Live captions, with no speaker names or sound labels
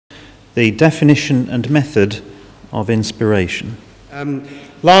the definition and method of inspiration.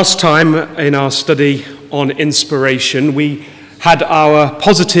 Last time in our study on inspiration, we had our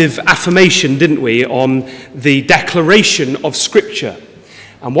positive affirmation, didn't we, on the declaration of Scripture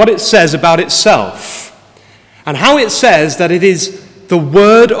and what it says about itself and how it says that it is the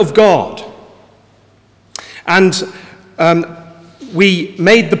Word of God. And we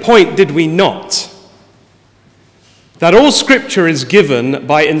made the point, did we not, that all Scripture is given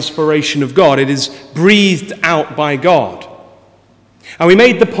by inspiration of God. It is breathed out by God. And we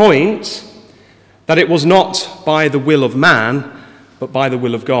made the point that it was not by the will of man, but by the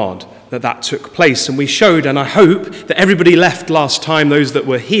will of God that took place. And we showed, and I hope that everybody left last time, those that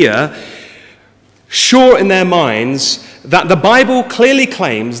were here, sure in their minds that the Bible clearly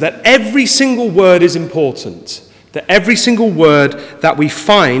claims that every single word is important, that every single word that we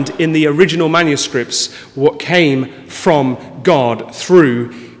find in the original manuscripts what came from God through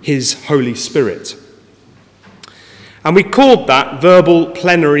his Holy Spirit. And we called that verbal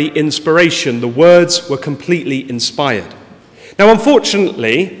plenary inspiration. The words were completely inspired. Now,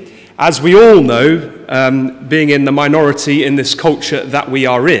 unfortunately, as we all know, being in the minority in this culture that we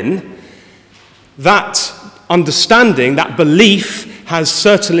are in, that understanding, that belief has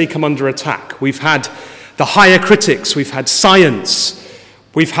certainly come under attack. We've had the higher critics, we've had science,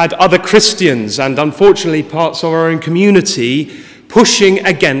 we've had other Christians, and unfortunately parts of our own community pushing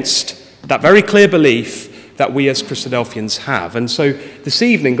against that very clear belief that we as Christadelphians have. And so this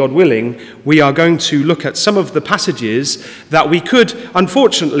evening, God willing, we are going to look at some of the passages that we could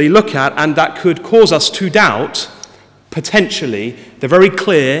unfortunately look at and that could cause us to doubt, potentially, the very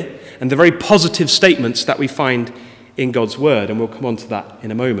clear and the very positive statements that we find in God's Word. And we'll come on to that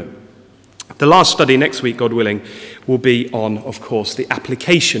in a moment. The last study next week, God willing, will be on, of course, the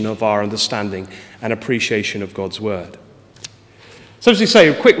application of our understanding and appreciation of God's Word. So as we say,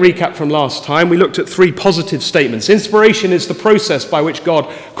 a quick recap from last time, we looked at three positive statements. Inspiration is the process by which God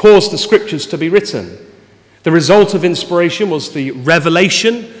caused the Scriptures to be written. The result of inspiration was the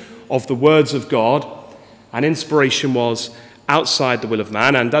revelation of the words of God, and inspiration was outside the will of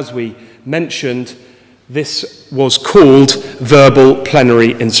man. And as we mentioned, this was called verbal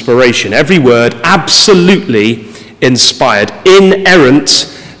plenary inspiration. Every word absolutely inspired,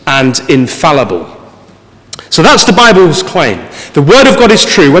 inerrant and infallible. So that's the Bible's claim. The Word of God is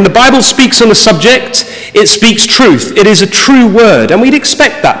true. When the Bible speaks on a subject, it speaks truth. It is a true word. And we'd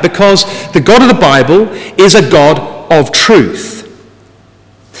expect that because the God of the Bible is a God of truth.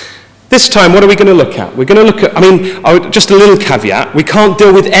 This time, what are we going to look at? We're going to look at, just a little caveat. We can't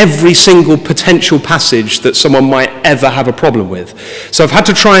deal with every single potential passage that someone might ever have a problem with. So I've had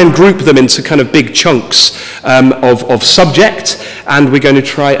to try and group them into kind of big chunks of subject, and we're going to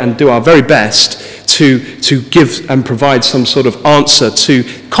try and do our very best to give and provide some sort of answer to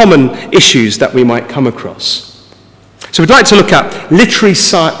common issues that we might come across. So we'd like to look at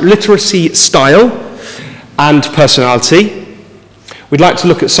literacy style and personality. We'd like to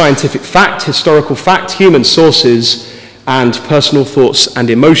look at scientific fact, historical fact, human sources, and personal thoughts and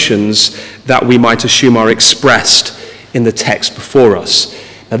emotions that we might assume are expressed in the text before us.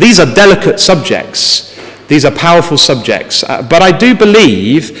 Now, these are delicate subjects. These are powerful subjects. But I do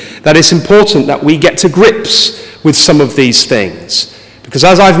believe that it's important that we get to grips with some of these things. Because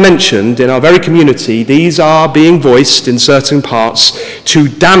as I've mentioned, in our very community, these are being voiced in certain parts to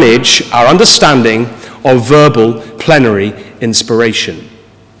damage our understanding of verbal plenary inspiration.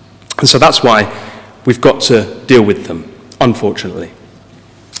 And so that's why we've got to deal with them, unfortunately.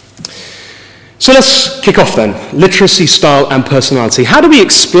 So let's kick off then. Literacy, style, and personality. How do we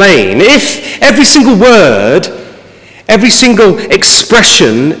explain if every single word, every single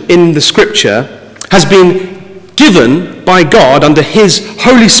expression in the Scripture has been given by God under his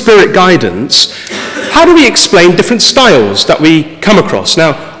Holy Spirit guidance? How do we explain different styles that we come across?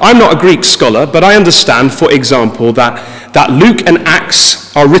 Now, I'm not a Greek scholar, but I understand, for example, that Luke and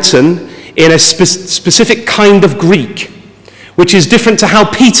Acts are written in a specific kind of Greek, which is different to how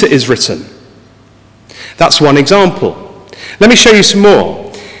Peter is written. That's one example. Let me show you some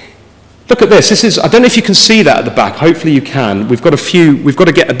more. Look at this. I don't know if you can see that at the back. Hopefully you can. We've got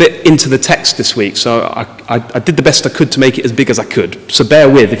to get a bit into the text this week, so I did the best I could to make it as big as I could. So bear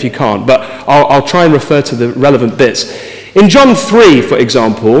with if you can't, but I'll try and refer to the relevant bits. In John 3, for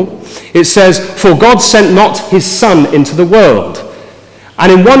example, it says, "For God sent not his Son into the world."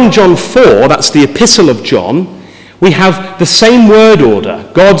 And in 1 John 4, that's the epistle of John, we have the same word order.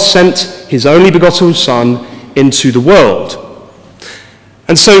 God sent his only begotten Son into the world.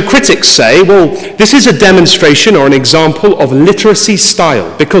 And so critics say, well, this is a demonstration or an example of literacy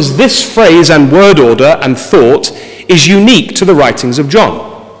style, because this phrase and word order and thought is unique to the writings of John.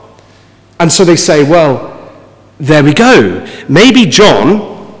 And so they say, well, there we go. Maybe John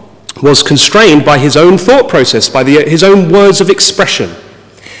was constrained by his own thought process, by his own words of expression.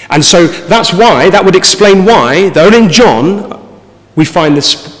 And so that would explain why, that in John, we find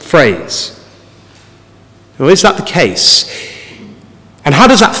this phrase. Well, is that the case? And how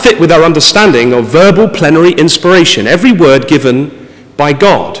does that fit with our understanding of verbal plenary inspiration? Every word given by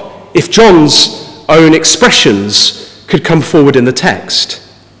God. If John's own expressions could come forward in the text.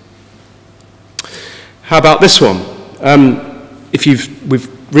 How about this one? We've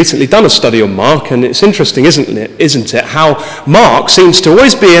recently done a study on Mark, and it's interesting, isn't it, how Mark seems to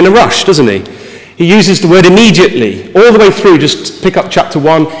always be in a rush, doesn't he? He uses the word immediately, all the way through. Just pick up chapter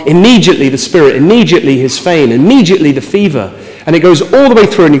 1, immediately the Spirit, immediately his fame, immediately the fever. And it goes all the way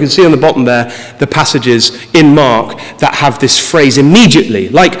through, and you can see on the bottom there the passages in Mark that have this phrase immediately,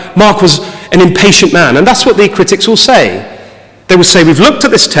 like Mark was an impatient man. And that's what the critics will say. They will say, we've looked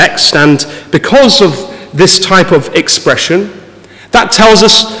at this text, and because of this type of expression, that tells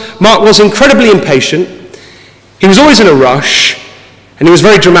us Mark was incredibly impatient, he was always in a rush, and he was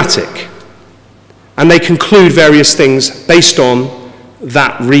very dramatic. And they conclude various things based on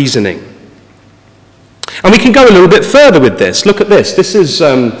that reasoning. And we can go a little bit further with this. Look at this. This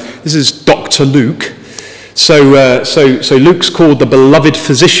is Dr. Luke. So Luke's called the beloved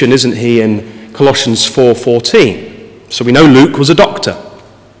physician, isn't he, in Colossians 4:14. So we know Luke was a doctor.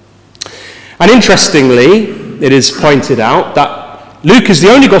 And interestingly, it is pointed out that Luke is the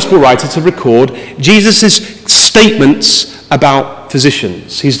only gospel writer to record Jesus' statements about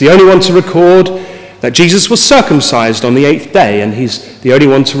physicians. He's the only one to record that Jesus was circumcised on the 8th day, and he's the only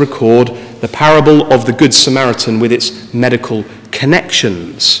one to record the parable of the Good Samaritan with its medical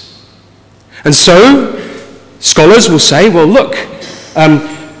connections. And so, scholars will say, well, look,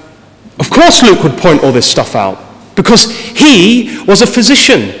 of course Luke would point all this stuff out, because he was a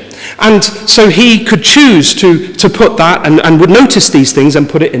physician. And so he could choose to put that and would notice these things and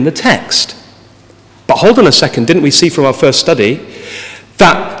put it in the text. But hold on a second, didn't we see from our first study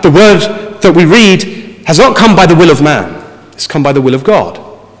that the word that we read has not come by the will of man, it's come by the will of God.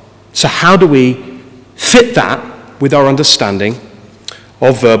 So how do we fit that with our understanding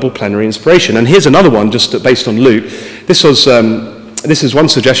of verbal plenary inspiration? And here's another one, just based on Luke. This is one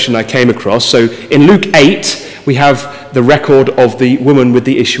suggestion I came across. So in Luke 8, we have the record of the woman with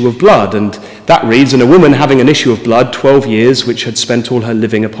the issue of blood, and that reads, and a woman having an issue of blood 12 years, which had spent all her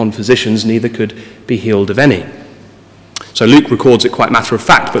living upon physicians, neither could be healed of any. So Luke records it quite matter of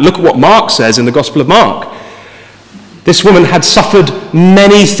fact, but look at what Mark says in the Gospel of Mark. This woman had suffered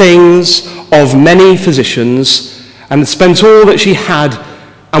many things of many physicians, and spent all that she had,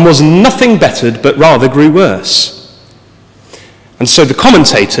 and was nothing bettered, but rather grew worse. And so the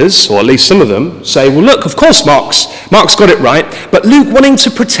commentators, or at least some of them, say, well, look, of course Mark's got it right, but Luke, wanting to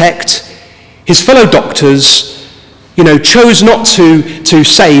protect his fellow doctors, chose not to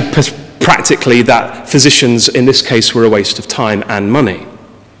say practically that physicians in this case were a waste of time and money.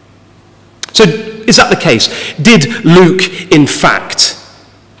 So is that the case? Did Luke, in fact,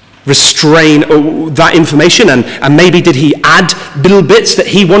 restrain that information, and maybe did he add little bits that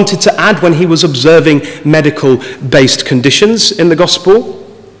he wanted to add when he was observing medical-based conditions in the gospel?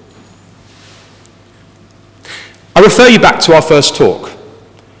 I refer you back to our first talk,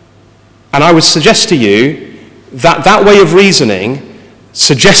 and I would suggest to you that that way of reasoning,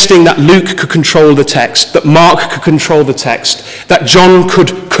 suggesting that Luke could control the text, that Mark could control the text, that John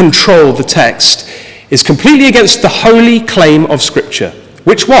could control the text, is completely against the holy claim of Scripture,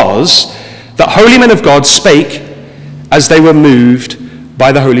 which was that holy men of God spake as they were moved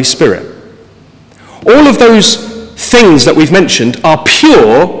by the Holy Spirit. All of those things that we've mentioned are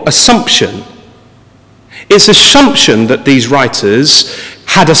pure assumption. It's assumption that these writers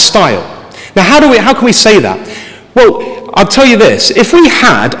had a style. Now, how can we say that? Well, I'll tell you this. If we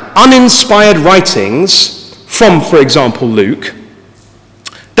had uninspired writings from, for example, Luke,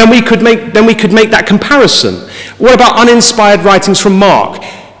 then we could make that comparison. What about uninspired writings from Mark?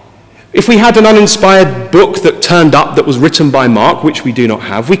 If we had an uninspired book that turned up that was written by Mark, which we do not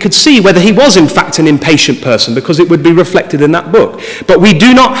have, we could see whether he was in fact an impatient person, because it would be reflected in that book. But we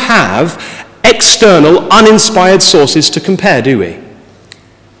do not have external uninspired sources to compare, do we?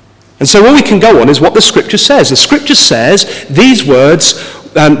 And so all we can go on is what the Scripture says. The Scripture says these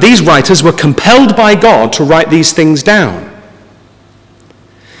writers were compelled by God to write these things down.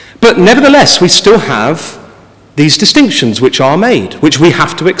 But nevertheless, we still have these distinctions which are made, which we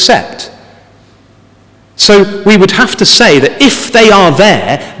have to accept. So we would have to say that if they are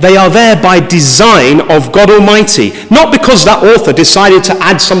there by design of God Almighty, not because that author decided to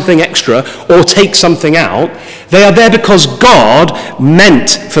add something extra or take something out. They are there because God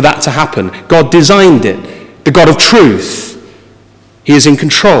meant for that to happen. God designed it. The God of truth. He is in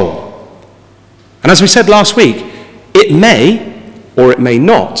control. And as we said last week, it may or it may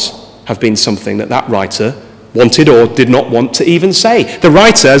not have been something that writer wanted or did not want to even say. The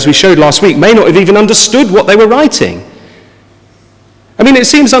writer, as we showed last week, may not have even understood what they were writing. I mean, it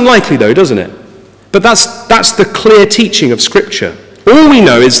seems unlikely though, doesn't it? But that's the clear teaching of Scripture. All we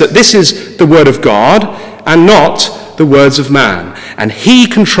know is that this is the word of God and not the words of man. And he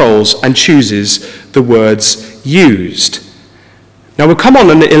controls and chooses the words used. Now we'll come on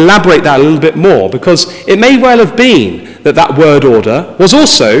and elaborate that a little bit more, because it may well have been that word order was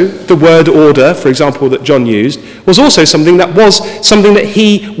also the word order, for example, that John used, was also something that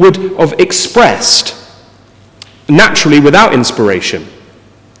he would have expressed naturally without inspiration.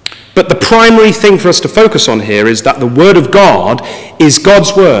 But the primary thing for us to focus on here is that the word of God is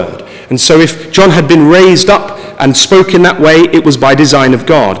God's word. And so if John had been raised up and spoke in that way, it was by design of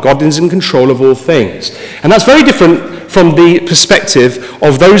God. God is in control of all things. And that's very different from the perspective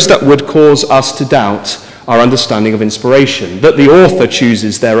of those that would cause us to doubt our understanding of inspiration, that the author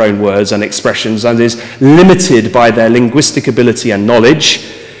chooses their own words and expressions and is limited by their linguistic ability and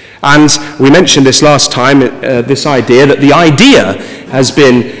knowledge. And we mentioned this last time, this idea that the idea has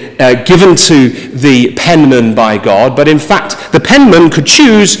been given to the penman by God, but in fact the penman could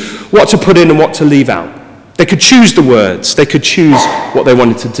choose what to put in and what to leave out. They could choose the words, they could choose what they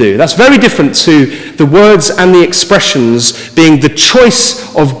wanted to do. That's very different to the words and the expressions being the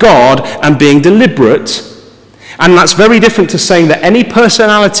choice of God and being deliberate. And that's very different to saying that any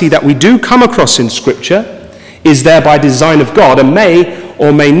personality that we do come across in Scripture is there by design of God and may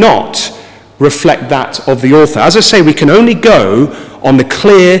or may not reflect that of the author. As I say, we can only go on the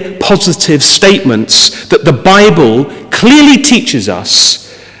clear, positive statements that the Bible clearly teaches us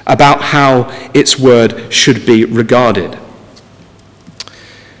about how its word should be regarded.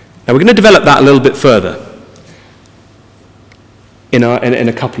 Now we're going to develop that a little bit further in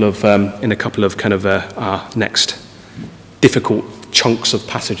a couple of kind of our next difficult chunks of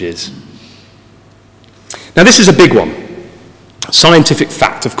passages. Now this is a big one. Scientific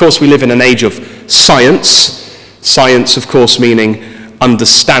fact. Of course, we live in an age of science. Science, of course, meaning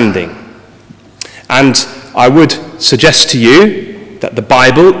understanding. And I would suggest to you that the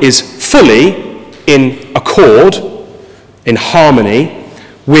Bible is fully in accord, in harmony,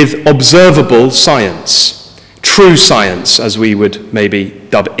 with observable science. True science, as we would maybe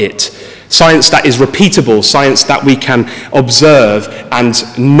dub it. Science that is repeatable, science that we can observe and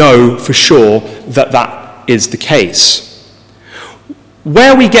know for sure that is the case.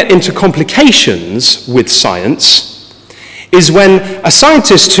 Where we get into complications with science is when a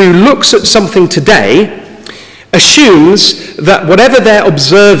scientist who looks at something today assumes that whatever they're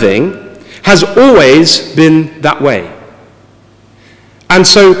observing has always been that way. And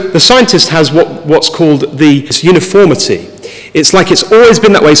so the scientist has what's called the uniformity. It's like it's always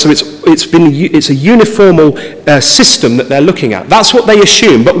been that way, so it's a uniformal system that they're looking at. That's what they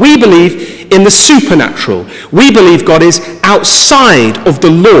assume. But we believe in the supernatural. We believe God is outside of the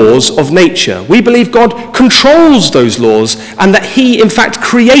laws of nature. We believe God controls those laws and that he, in fact,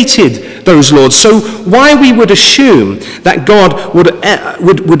 created those laws. So why we would assume that God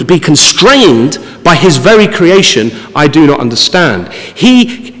would be constrained by his very creation, I do not understand.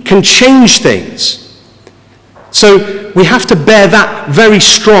 He can change things. So we have to bear that very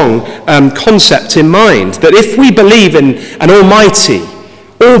strong concept in mind, that if we believe in an almighty,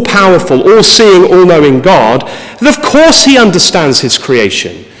 all-powerful, all-seeing, all-knowing God, then of course he understands his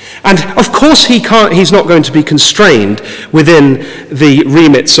creation. And of course he's not going to be constrained within the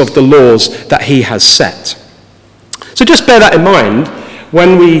remits of the laws that he has set. So just bear that in mind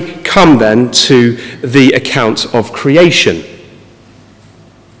when we come then to the account of creation.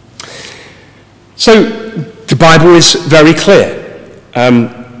 So the Bible is very clear.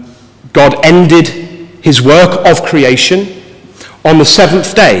 God ended his work of creation on the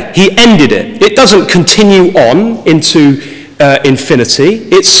seventh day. He ended it. It doesn't continue on into infinity.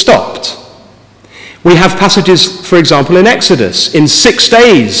 It stopped. We have passages, for example, in Exodus. In 6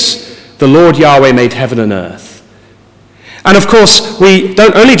 days, the Lord Yahweh made heaven and earth. And of course, we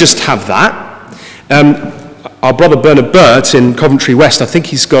don't only just have that. Our brother Bernard Burt in Coventry West, I think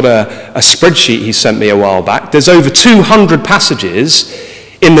he's got a spreadsheet he sent me a while back. There's over 200 passages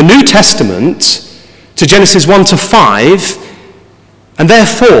in the New Testament to Genesis 1 to 5. And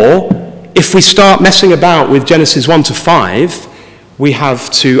therefore, if we start messing about with Genesis 1 to 5, we have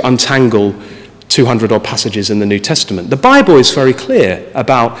to untangle 200 odd passages in the New Testament. The Bible is very clear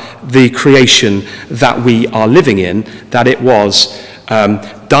about the creation that we are living in, that it was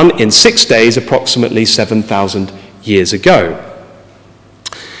done in 6 days, approximately 7,000 years ago.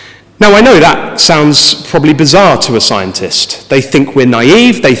 Now, I know that sounds probably bizarre to a scientist. They think we're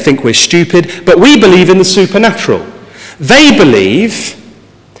naive, they think we're stupid, but we believe in the supernatural. They believe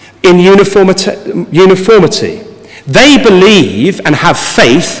in uniformity. They believe and have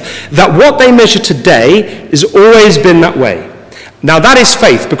faith that what they measure today has always been that way. Now, that is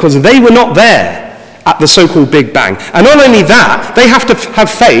faith because they were not there at the so-called Big Bang. And not only that, they have to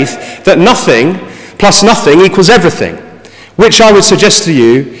have faith that nothing plus nothing equals everything, which I would suggest to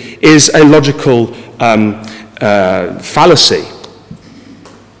you is a logical fallacy.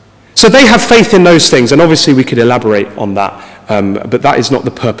 So they have faith in those things, and obviously we could elaborate on that, but that is not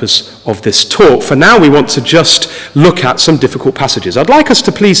the purpose of this talk. For now, we want to just look at some difficult passages. I'd like us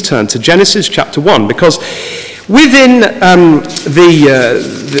to please turn to Genesis chapter 1, because within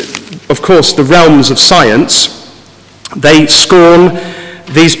of course, the realms of science, they scorn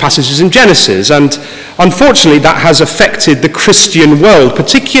these passages in Genesis, and unfortunately that has affected the Christian world,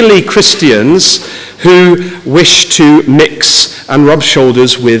 particularly Christians who wish to mix and rub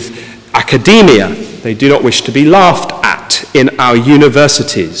shoulders with academia. They do not wish to be laughed at in our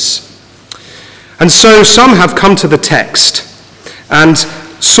universities. And so some have come to the text and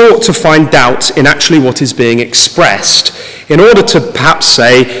sought to find doubt in actually what is being expressed, in order to perhaps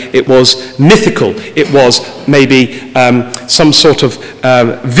say it was mythical, it was maybe some sort of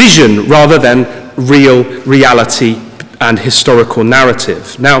vision rather than real reality and historical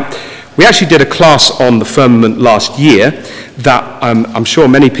narrative. Now, we actually did a class on the firmament last year that I'm sure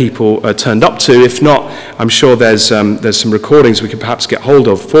many people turned up to. If not, I'm sure there's some recordings we could perhaps get hold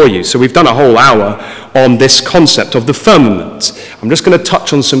of for you. So we've done a whole hour on this concept of the firmament. I'm just going to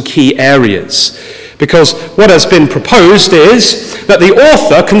touch on some key areas, because what has been proposed is that the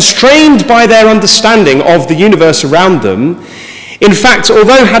author, constrained by their understanding of the universe around them, in fact,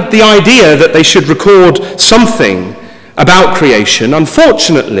 although had the idea that they should record something about creation,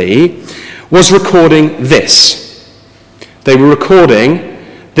 unfortunately, was recording this. They were recording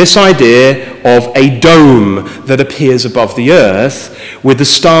this idea of a dome that appears above the earth with the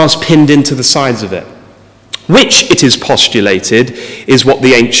stars pinned into the sides of it, which, it is postulated, is what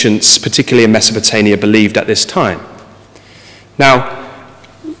the ancients, particularly in Mesopotamia, believed at this time. Now,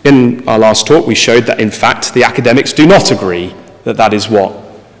 in our last talk, we showed that, in fact, the academics do not agree that that is what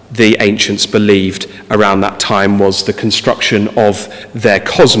the ancients believed around that time was the construction of their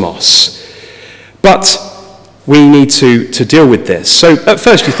cosmos. But we need to deal with this. So at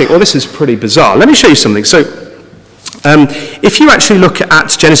first you think, well, this is pretty bizarre. Let me show you something. So if you actually look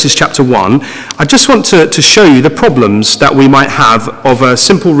at Genesis chapter 1, I just want to show you the problems that we might have of a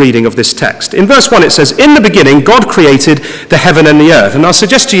simple reading of this text. In verse 1 it says, "In the beginning God created the heaven and the earth." And I'll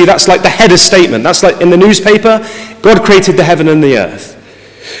suggest to you that's like the header statement. That's like in the newspaper, God created the heaven and the earth.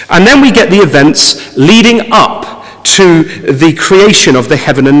 And then we get the events leading up to the creation of the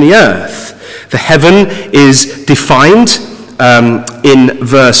heaven and the earth. The heaven is defined in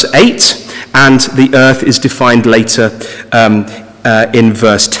verse 8, and the earth is defined later in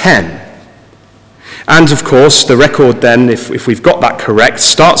verse 10. And of course, the record then, if we've got that correct,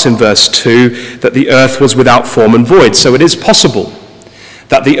 starts in verse 2, that the earth was without form and void. So it is possible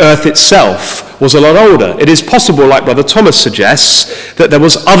that the earth itself was a lot older. It is possible, like Brother Thomas suggests, that there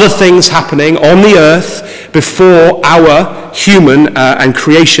was other things happening on the earth before our human and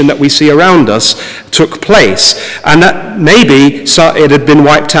creation that we see around us took place, and that maybe it had been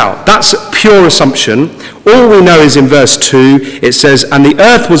wiped out. That's a pure assumption. All we know is in verse 2, it says, "And the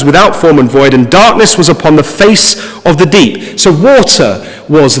earth was without form and void, and darkness was upon the face of the deep." So water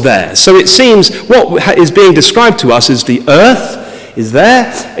was there. So it seems what is being described to us is the earth is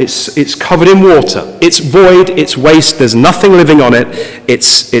there, it's covered in water, it's void, it's waste, there's nothing living on it,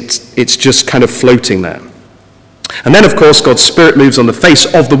 it's just kind of floating there. And then, of course, God's Spirit moves on the face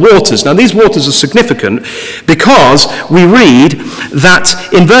of the waters. Now, these waters are significant because we read that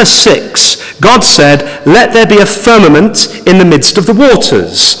in verse 6, God said, "Let there be a firmament in the midst of the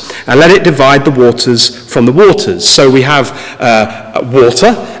waters, and let it divide the waters from the waters." So we have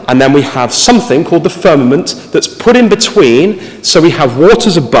water, and then we have something called the firmament that's put in between. So we have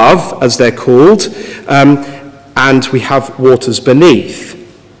waters above, as they're called, and we have waters beneath.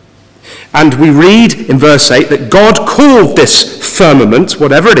 And we read in verse 8 that God called this firmament,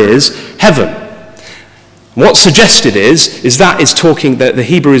 whatever it is, heaven. What's suggested is that is talking, the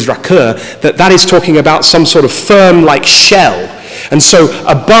Hebrew is rakur, that is talking about some sort of firm-like shell. And so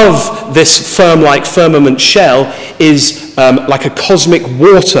above this firm-like firmament shell is like a cosmic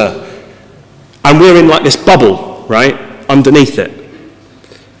water And we're in like this bubble, right, underneath it.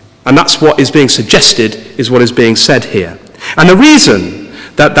 And that's what is being suggested, is what is being said here. And the reason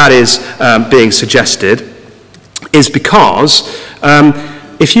that that is being suggested is because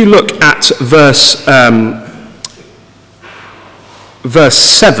if you look at verse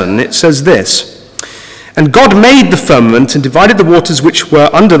 7, it says this: "And God made the firmament and divided the waters which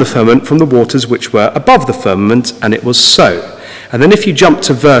were under the firmament from the waters which were above the firmament, and it was so." And then if you jump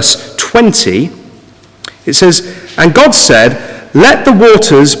to verse 20, it says, "And God said, Let the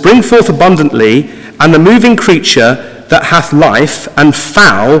waters bring forth abundantly, and the moving creature that hath life, and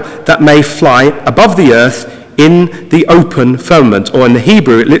fowl that may fly above the earth in the open firmament." Or in the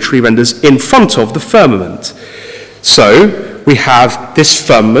Hebrew, it literally renders "in front of the firmament." So we have this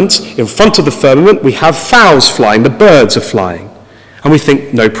firmament. In front of the firmament, we have fowls flying, the birds are flying. And we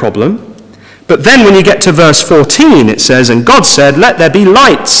think, no problem. But then when you get to verse 14, it says, "And God said, Let there be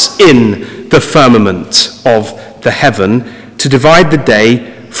lights in the firmament of the heaven, to divide the day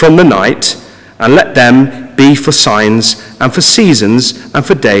from the night, and let them be for signs, and for seasons, and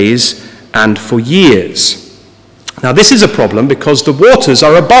for days, and for years." Now this is a problem because the waters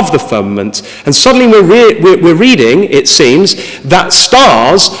are above the firmament, and suddenly we're reading, it seems, that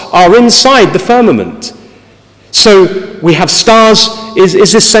stars are inside the firmament. So we have stars.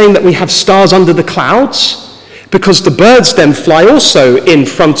 Is this saying that we have stars under the clouds? Because the birds then fly also in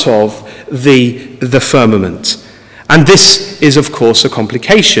front of the firmament. And this is, of course, a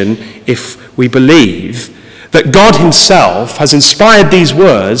complication if we believe that God himself has inspired these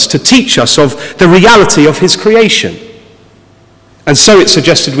words to teach us of the reality of his creation. And so it's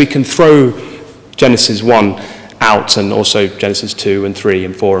suggested we can throw Genesis 1 out, and also Genesis 2 and 3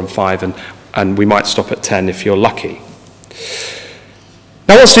 and 4 and 5, and we might stop at 10 if you're lucky.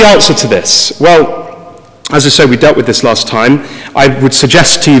 Now, what's the answer to this? Well, as I said, we dealt with this last time. I would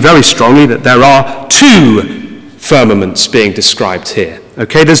suggest to you very strongly that there are two firmaments being described here.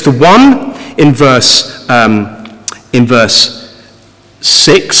 Okay, there's the one in verse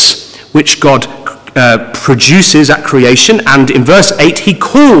 6, which God produces at creation, and in verse 8 he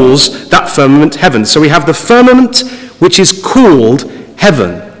calls that firmament heaven. So we have the firmament which is called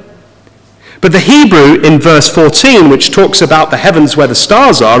heaven. But the Hebrew in verse 14, which talks about the heavens where the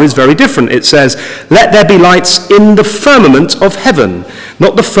stars are, is very different. It says, "Let there be lights in the firmament of heaven,"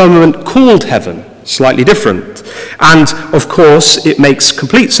 not the firmament called heaven. Slightly different. And of course it makes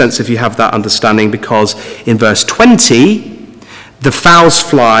complete sense if you have that understanding, because in verse 20 the fowls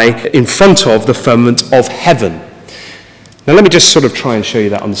fly in front of the firmament of heaven. Now let me just sort of try and show you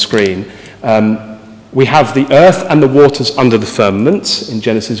that on the screen. We have the earth and the waters under the firmament in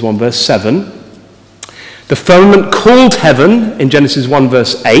Genesis 1 verse 7. The firmament called heaven in Genesis 1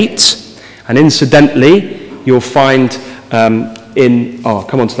 verse 8. And incidentally, you'll find I'll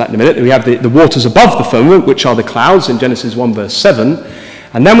come on to that in a minute. We have the waters above the firmament, which are the clouds in Genesis 1 verse 7.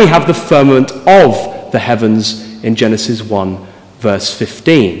 And then we have the firmament of the heavens in Genesis 1 verse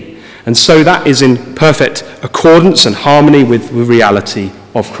 15. And so that is in perfect accordance and harmony with the reality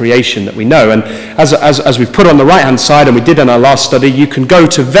of creation that we know. And as we've put on the right-hand side, and we did in our last study, you can go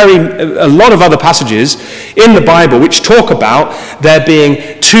to a lot of other passages in the Bible which talk about there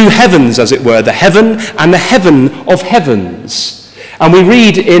being two heavens, as it were, the heaven and the heaven of heavens. And we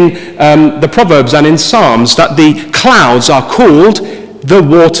read in the Proverbs and in Psalms that the clouds are called the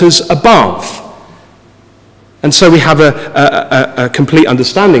waters above. And so we have a complete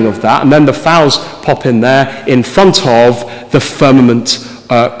understanding of that. And then the fowls pop in there in front of the firmament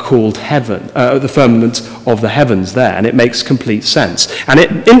called heaven, the firmament of the heavens there. And it makes complete sense.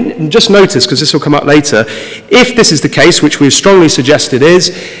 And just notice, because this will come up later, if this is the case, which we've strongly suggested is,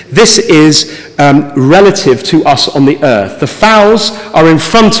 this is relative to us on the earth. The fowls are in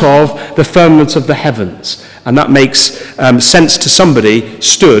front of the firmament of the heavens. And that makes sense to somebody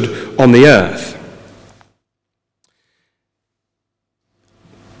stood on the earth.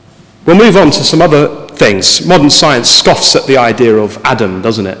 We'll move on to some other things. Modern science scoffs at the idea of Adam,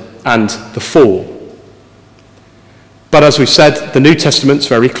 doesn't it? And the fall. But as we've said, the New Testament's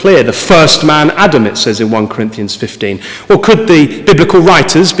very clear. The first man, Adam, it says in 1 Corinthians 15. Or could the biblical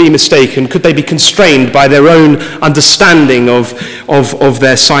writers be mistaken? Could they be constrained by their own understanding of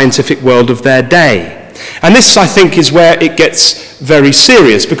their scientific world of their day? And this, I think, is where it gets very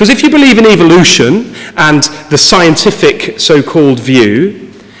serious. Because if you believe in evolution and the scientific so-called view,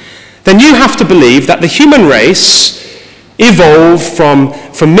 then you have to believe that the human race evolved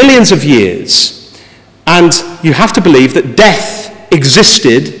for millions of years. And you have to believe that death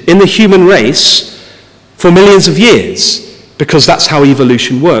existed in the human race for millions of years, because that's how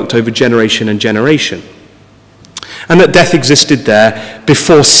evolution worked over generation and generation. and that death existed there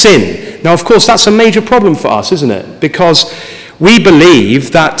before sin. Now, of course, that's a major problem for us, isn't it? Because we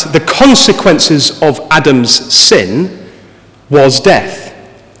believe that the consequences of Adam's sin was death.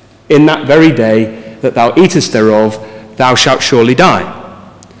 In that very day that thou eatest thereof, thou shalt surely die.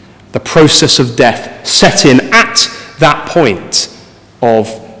 The process of death set in at that point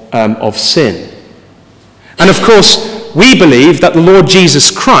of sin. And of course, we believe that the Lord Jesus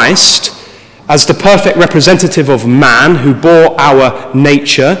Christ, as the perfect representative of man who bore our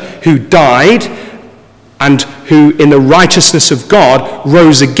nature, who died, and who in the righteousness of God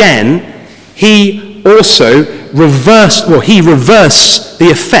rose again, he also reversed the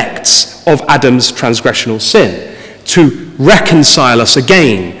effects of Adam's transgressional sin to reconcile us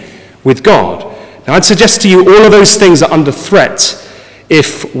again with God. Now, I'd suggest to you all of those things are under threat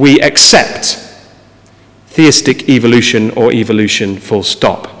if we accept theistic evolution or evolution full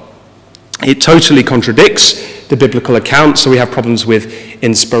stop. It totally contradicts the biblical account, so we have problems with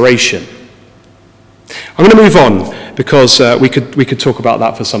inspiration. I'm going to move on because we could talk about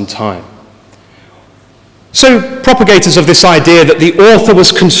that for some time. So, propagators of this idea that the author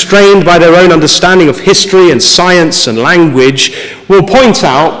was constrained by their own understanding of history and science and language will point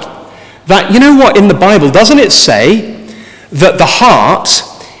out that, you know what, in the Bible, doesn't it say that the heart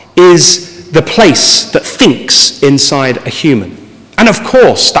is the place that thinks inside a human? And of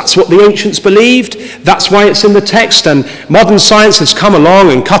course, that's what the ancients believed. That's why it's in the text. And modern science has come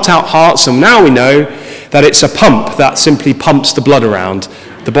along and cut out hearts. And now we know that it's a pump that simply pumps the blood around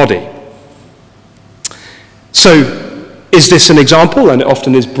the body. So, is this an example? And it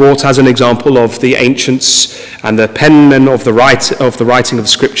often is brought as an example of the ancients and the penmen of the writing of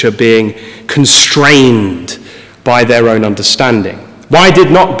Scripture being constrained by their own understanding. Why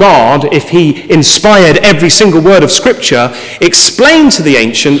did not God, if he inspired every single word of Scripture, explain to the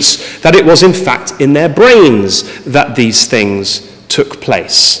ancients that it was in fact in their brains that these things took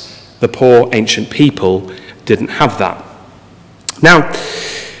place? The poor ancient people didn't have that. Now,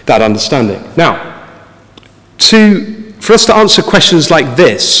 that understanding. Now, for us to answer questions like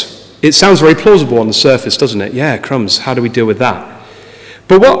this, it sounds very plausible on the surface, doesn't it? Yeah, crumbs, how do we deal with that?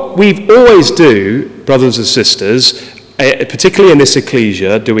 But what we always do, brothers and sisters, particularly in this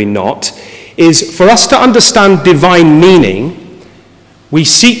ecclesia, do we not, is for us to understand divine meaning, we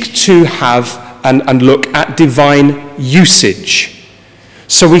seek to have and look at divine usage.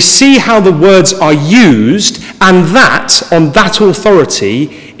 So we see how the words are used, and that, on that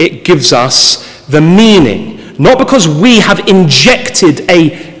authority, it gives us the meaning. Not because we have injected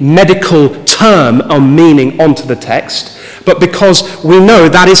a medical term or meaning onto the text, but because we know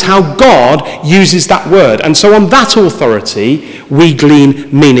that is how God uses that word. And so on that authority, we glean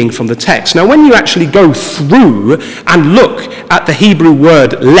meaning from the text. Now, when you actually go through and look at the Hebrew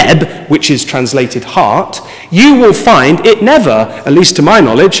word leb, which is translated heart, you will find it never, at least to my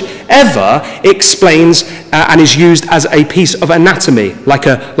knowledge, ever explains and is used as a piece of anatomy, like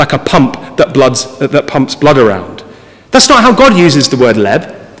a pump that pumps blood around. That's not how God uses the word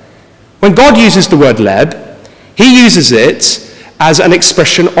leb. When God uses the word leb, he uses it as an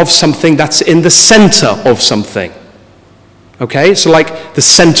expression of something that's in the center of something. Okay, so like the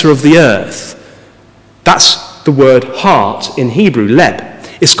center of the earth. That's the word heart in Hebrew, leb.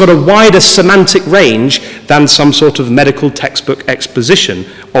 It's got a wider semantic range than some sort of medical textbook exposition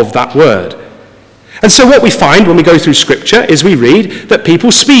of that word. And so what we find when we go through Scripture is we read that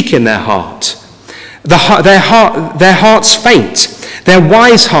people speak in their heart. Their hearts faint. They're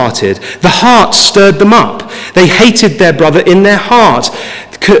wise-hearted. The heart stirred them up. They hated their brother in their heart.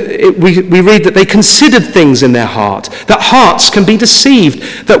 We read that they considered things in their heart, that hearts can be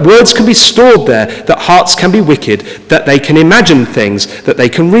deceived, that words can be stored there, that hearts can be wicked, that they can imagine things, that they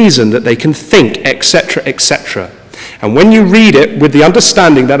can reason, that they can think, etc., etc. And when you read it with the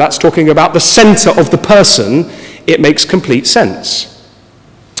understanding that that's talking about the center of the person, it makes complete sense.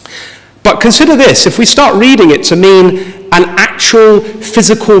 But consider this, if we start reading it to mean an actual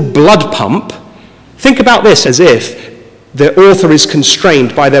physical blood pump, think about this as if the author is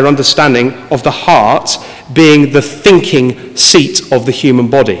constrained by their understanding of the heart being the thinking seat of the human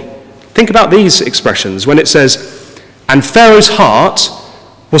body. Think about these expressions when it says, and Pharaoh's heart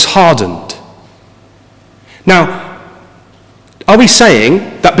was hardened. Now, are we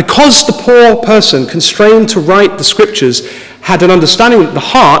saying that because the poor person constrained to write the Scriptures had an understanding that the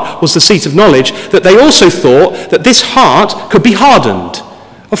heart was the seat of knowledge, that they also thought that this heart could be hardened?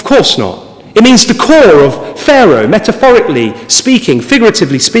 Of course not. It means the core of Pharaoh, metaphorically speaking,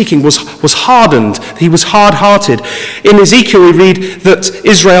 figuratively speaking, was hardened. He was hard-hearted. In Ezekiel we read that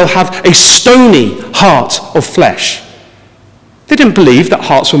Israel have a stony heart of flesh. They didn't believe that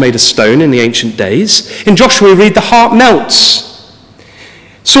hearts were made of stone in the ancient days. In Joshua we read the heart melts.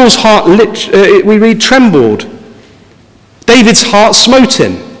 Saul's heart, we read, trembled. David's heart smote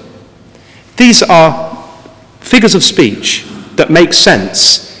him. These are figures of speech that make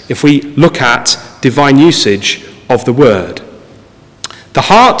sense if we look at divine usage of the word. The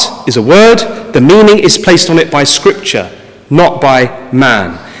heart is a word. The meaning is placed on it by Scripture, not by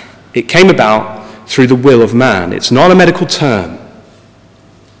man. It came about through the will of man. It's not a medical term.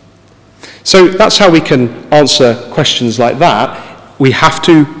 So that's how we can answer questions like that. We have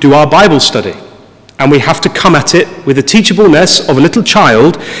to do our Bible study. And we have to come at it with the teachableness of a little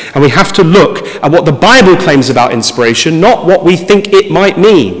child, and we have to look at what the Bible claims about inspiration, not what we think it might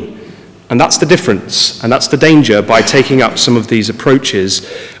mean. And that's the difference, and that's the danger by taking up some of these approaches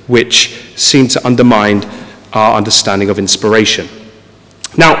which seem to undermine our understanding of inspiration.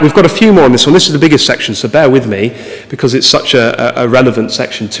 Now, we've got a few more on this one. This is the biggest section, so bear with me, because it's such a relevant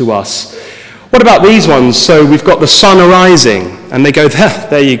section to us. What about these ones? So we've got the sun arising, and they go,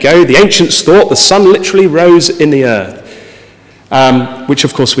 there you go. The ancients thought the sun literally rose in the earth, which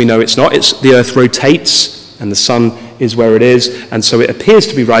of course we know it's not. The earth rotates, and the sun is where it is, and so it appears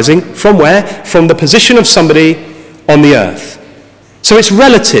to be rising. From where? From the position of somebody on the earth. So it's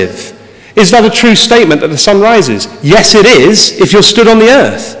relative. Is that a true statement that the sun rises? Yes, it is, if you're stood on the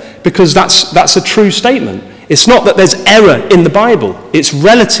earth, because that's a true statement. It's not that there's error in the Bible. It's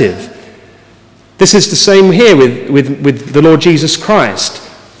relative. This is the same here with the Lord Jesus Christ.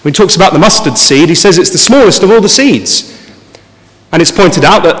 When he talks about the mustard seed, he says it's the smallest of all the seeds. And it's pointed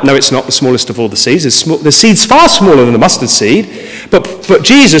out that, no, it's not the smallest of all the seeds. The seed's far smaller than the mustard seed. But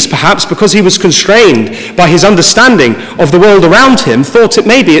Jesus, perhaps because he was constrained by his understanding of the world around him, thought it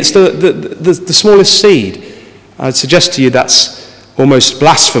maybe it's the smallest seed. I'd suggest to you that's almost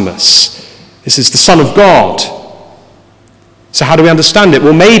blasphemous. This is the Son of God. So how do we understand it?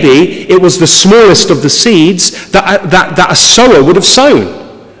 Well, maybe it was the smallest of the seeds that a sower would have sown.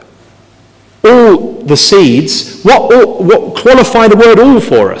 All the seeds, what qualify the word all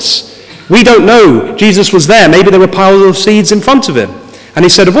for us? We don't know. Jesus was there. Maybe there were piles of seeds in front of him. And he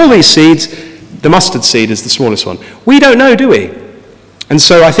said, of all these seeds, the mustard seed is the smallest one. We don't know, do we? And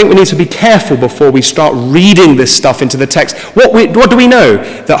so I think we need to be careful before we start reading this stuff into the text. What do we know?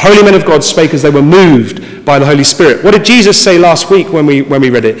 That holy men of God spake as they were moved by the Holy Spirit. What did Jesus say last week when we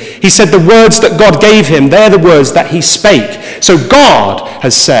read it? He said the words that God gave him, they're the words that he spake. So God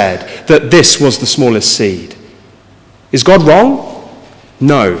has said that this was the smallest seed. Is God wrong?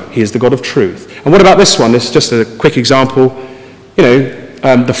 No, he is the God of truth. And what about this one? This is just a quick example.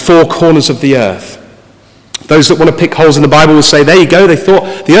 The four corners of the earth. Those that want to pick holes in the Bible will say, there you go, they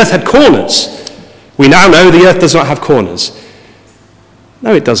thought the earth had corners. We now know the earth does not have corners.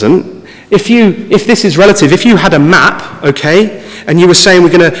 No, it doesn't. If this is relative, if you had a map, okay, and you were saying we're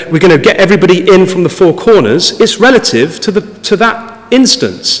going to get everybody in from the four corners, it's relative to that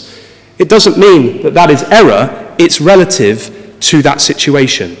instance. It doesn't mean that is error, it's relative to that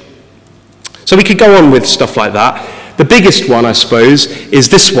situation. So we could go on with stuff like that. The biggest one, I suppose, is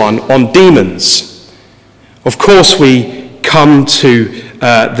this one on demons. Of course, we come to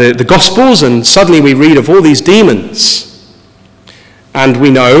the Gospels, and suddenly we read of all these demons. And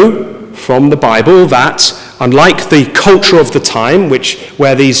we know from the Bible that, unlike the culture of the time,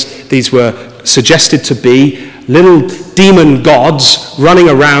 where these were suggested to be little demon gods running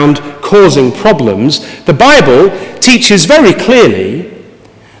around causing problems, the Bible teaches very clearly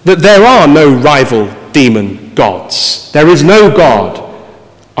that there are no rival demon gods. There is no God.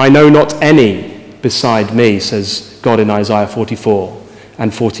 I know not any beside me, says God in Isaiah 44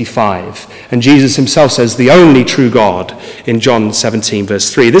 and 45. And Jesus himself says the only true God in John 17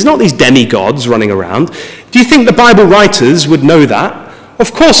 verse 3. There's not these demigods running around. Do you think the Bible writers would know that?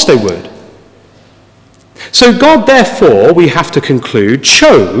 Of course they would. So God, therefore, we have to conclude,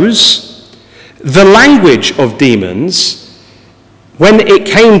 chose the language of demons when it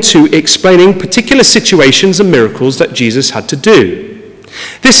came to explaining particular situations and miracles that Jesus had to do.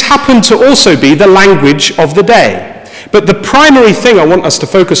 This happened to also be the language of the day. But the primary thing I want us to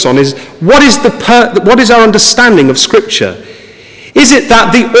focus on is what is our understanding of Scripture? Is it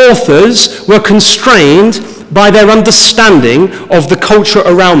that the authors were constrained by their understanding of the culture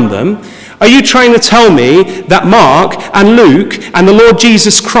around them? Are you trying to tell me that Mark and Luke and the Lord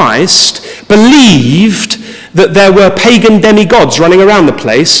Jesus Christ believed that there were pagan demigods running around the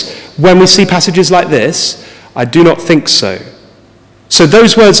place when we see passages like this? I do not think so. So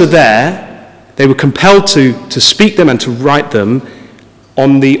those words are there. They were compelled to speak them and to write them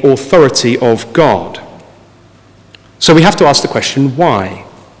on the authority of God. So we have to ask the question, why?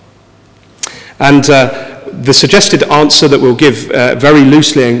 And the suggested answer that we'll give very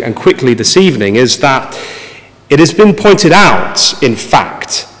loosely and quickly this evening is that it has been pointed out, in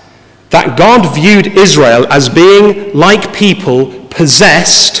fact, that God viewed Israel as being like people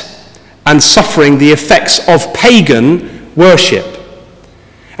possessed and suffering the effects of pagan worship.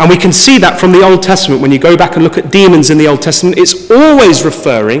 And we can see that from the Old Testament. When you go back and look at demons in the Old Testament, it's always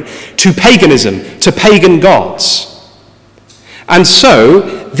referring to paganism, to pagan gods. And so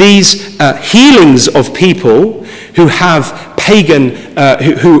these healings of people who have pagan,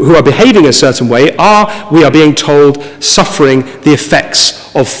 who are behaving a certain way, we are being told, suffering the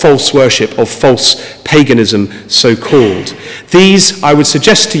effects of false worship, of false paganism, so-called. These, I would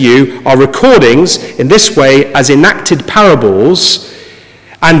suggest to you, are recordings in this way as enacted parables.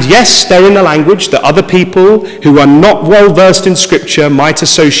 And yes, they're in a language that other people who are not well versed in Scripture might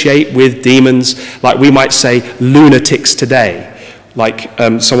associate with demons, like we might say lunatics today. Like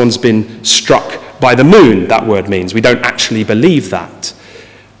someone's been struck by the moon, that word means. We don't actually believe that.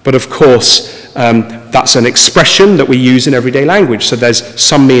 But of course, that's an expression that we use in everyday language, so there's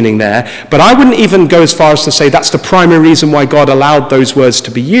some meaning there. But I wouldn't even go as far as to say that's the primary reason why God allowed those words to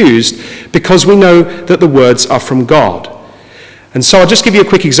be used, because we know that the words are from God. And so I'll just give you a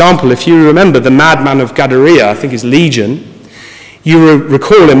quick example. If you remember the madman of Gadara, I think is Legion, you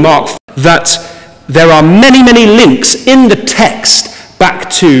recall in Mark that there are many, many links in the text back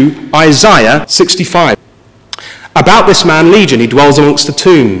to Isaiah 65 about this man Legion. He dwells amongst the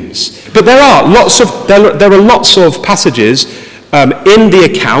tombs. But there are lots of passages in the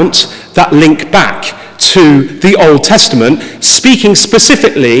account that link back to the Old Testament, speaking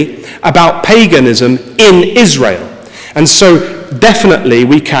specifically about paganism in Israel. And so definitely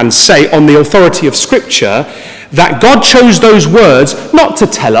we can say, on the authority of Scripture, that God chose those words not to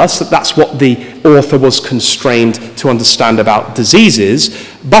tell us that that's what the author was constrained to understand about diseases,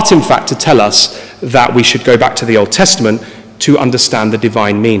 but in fact to tell us that we should go back to the Old Testament to understand the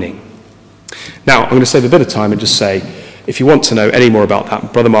divine meaning. Now, I'm going to save a bit of time and just say, if you want to know any more about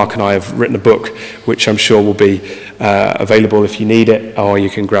that, Brother Mark and I have written a book, which I'm sure will be available if you need it, or you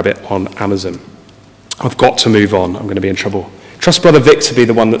can grab it on Amazon. I've got to move on. I'm going to be in trouble. Trust Brother Vic to be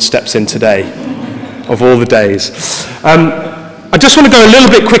the one that steps in today, of all the days. I just want to go a little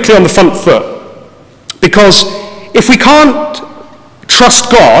bit quickly on the front foot, because if we can't trust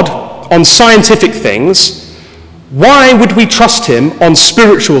God on scientific things, why would we trust him on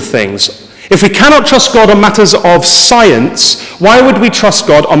spiritual things? If we cannot trust God on matters of science, why would we trust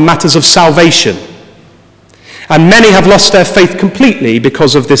God on matters of salvation? And many have lost their faith completely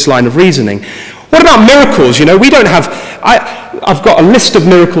because of this line of reasoning. What about miracles? You know, we don't have... I've got a list of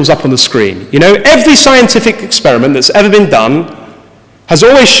miracles up on the screen. You know, every scientific experiment that's ever been done has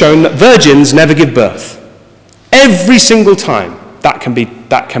always shown that virgins never give birth. Every single time. That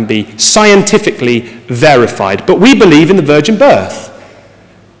can be scientifically verified. But we believe in the virgin birth.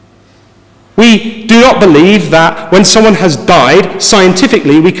 We do not believe that when someone has died,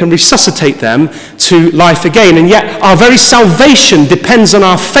 scientifically we can resuscitate them to life again. And yet our very salvation depends on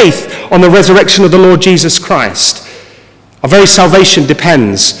our faith on the resurrection of the Lord Jesus Christ. Our very salvation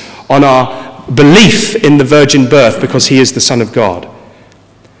depends on our belief in the virgin birth, because he is the Son of God.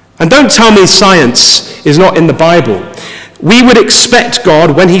 And don't tell me science is not in the Bible. We would expect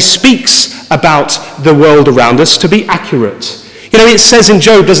God, when he speaks about the world around us, to be accurate. You know, it says in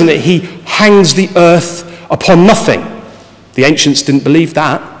Job, doesn't it, he hangs the earth upon nothing. The ancients didn't believe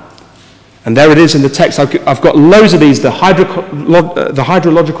that. And there it is in the text. I've got loads of these. The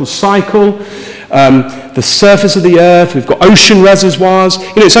hydrological cycle, the surface of the earth. We've got ocean reservoirs.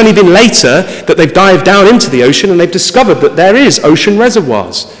 You know, it's only been later that they've dived down into the ocean and they've discovered that there is ocean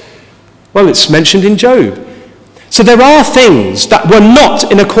reservoirs. Well, it's mentioned in Job. So there are things that were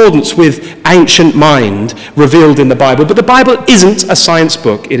not in accordance with ancient mind revealed in the Bible. But the Bible isn't a science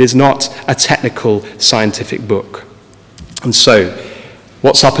book. It is not a technical scientific book. And so,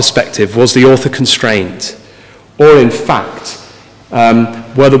 what's our perspective? Was the author constrained? Or in fact,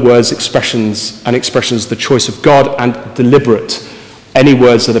 were the words, expressions the choice of God and deliberate? Any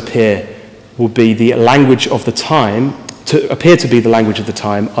words that appear will be the language of the time, appear to be the language of the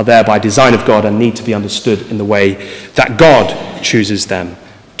time, are there by design of God and need to be understood in the way that God chooses them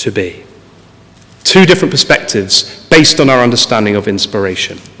to be. Two different perspectives based on our understanding of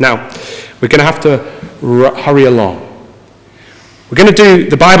inspiration. Now, we're going to have to hurry along. We're going to do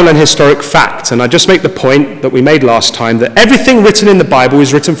the Bible and historic fact, and I just make the point that we made last time, that everything written in the Bible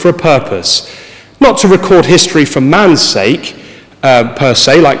is written for a purpose, not to record history for man's sake, per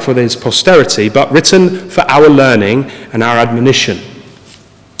se, like for his posterity, but written for our learning and our admonition.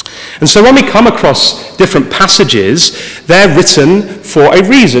 And so when we come across different passages, they're written for a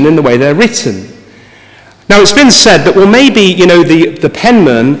reason in the way they're written. Now, it's been said that, well, maybe, the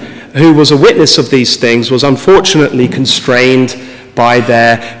penman who was a witness of these things was unfortunately constrained by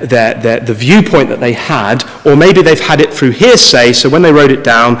the viewpoint that they had, or maybe they've had it through hearsay, so when they wrote it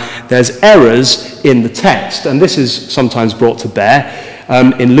down, there's errors in the text, and this is sometimes brought to bear.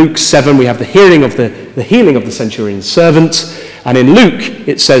 In Luke 7, we have the healing of the centurion's servant, and in Luke,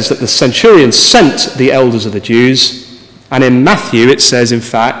 it says that the centurion sent the elders of the Jews, and in Matthew, it says, in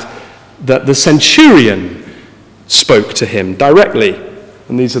fact, that the centurion spoke to him directly.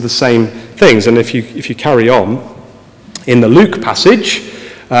 And these are the same things. And if you carry on, in the Luke passage,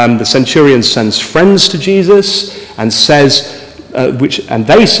 the centurion sends friends to Jesus and says, and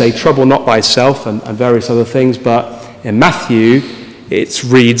they say, trouble not thyself, and various other things. But in Matthew, it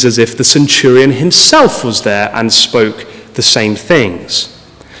reads as if the centurion himself was there and spoke the same things.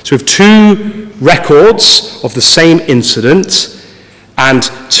 So we have two records of the same incident and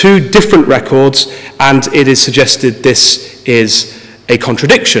two different records, and it is suggested this is a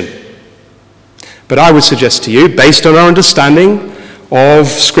contradiction. But I would suggest to you, based on our understanding of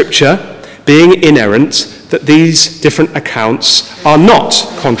Scripture being inerrant, that these different accounts are not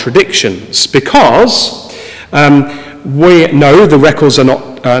contradictions, because we know the records are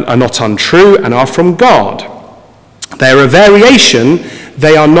not untrue and are from God. They are a variation,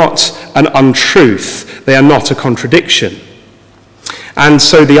 they are not an untruth, they are not a contradiction. And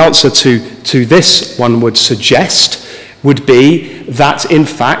so the answer to this, one would suggest, would be that, in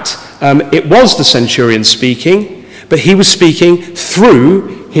fact, it was the centurion speaking, but he was speaking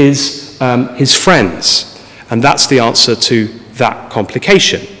through his friends. And that's the answer to that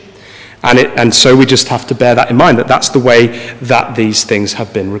complication. And so we just have to bear that in mind, that that's the way that these things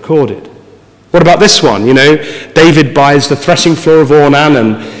have been recorded. What about this one? David buys the threshing floor of Ornan,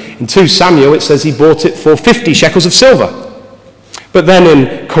 and in 2 Samuel it says he bought it for 50 shekels of silver. But then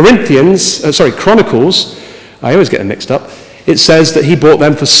in Chronicles, I always get them mixed up, it says that he bought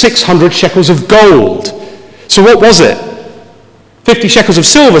them for 600 shekels of gold. So what was it? 50 shekels of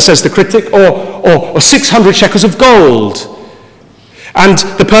silver, says the critic, or 600 shekels of gold? And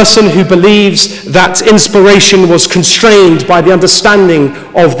the person who believes that inspiration was constrained by the understanding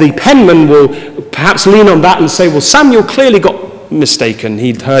of the penman will perhaps lean on that and say, well, Samuel clearly got mistaken.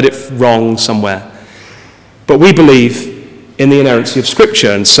 He'd heard it wrong somewhere. But we believe in the inerrancy of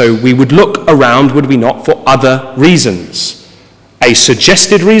Scripture, and so we would look around, would we not, for other reasons. A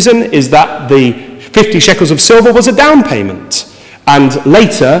suggested reason is that the 50 shekels of silver was a down payment, and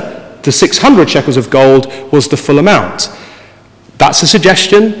later the 600 shekels of gold was the full amount. That's a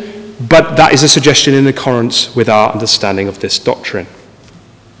suggestion, but that is a suggestion in accordance with our understanding of this doctrine.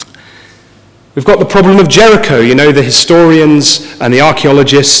 We've got the problem of Jericho. The historians and the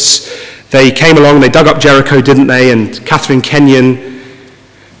archaeologists, they came along, they dug up Jericho, didn't they? And Catherine Kenyon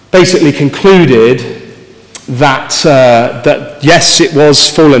basically concluded that yes, it was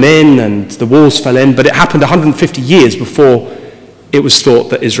fallen in and the walls fell in, but it happened 150 years before it was thought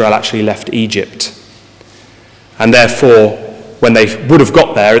that Israel actually left Egypt. And therefore, when they would have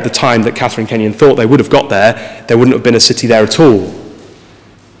got there at the time that Catherine Kenyon thought they would have got there wouldn't have been a city there at all.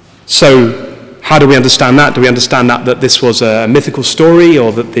 So how do we understand that? Do we understand that this was a mythical story,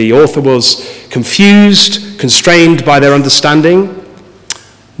 or that the author was confused, constrained by their understanding?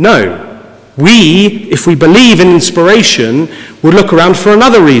 No. We, if we believe in inspiration, would look around for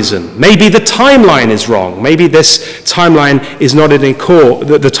another reason. Maybe the timeline is wrong. Maybe this timeline is not in accord.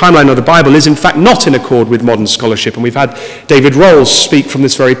 The timeline of the Bible is in fact not in accord with modern scholarship. And we've had David Rolls speak from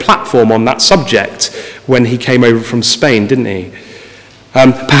this very platform on that subject when he came over from Spain, didn't he?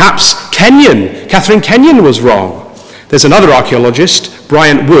 Perhaps Catherine Kenyon was wrong. There's another archaeologist,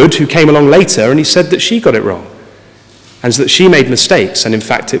 Bryant Wood, who came along later, and he said that she got it wrong, and that she made mistakes, and in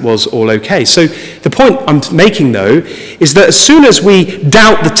fact it was all okay. So the point I'm making, though, is that as soon as we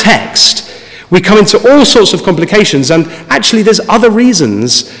doubt the text, we come into all sorts of complications, and actually there's other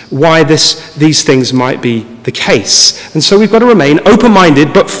reasons why these things might be the case. And so we've got to remain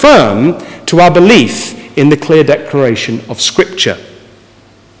open-minded but firm to our belief in the clear declaration of Scripture.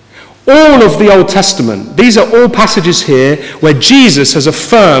 All of the Old Testament, these are all passages here where Jesus has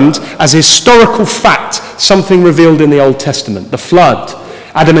affirmed as historical fact something revealed in the Old Testament. The flood,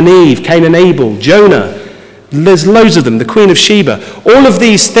 Adam and Eve, Cain and Abel, Jonah, there's loads of them, the Queen of Sheba. All of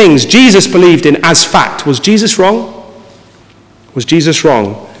these things Jesus believed in as fact. Was Jesus wrong? Was Jesus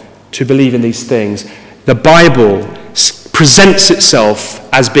wrong to believe in these things? The Bible presents itself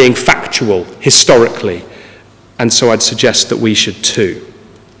as being factual, historically, and so I'd suggest that we should too.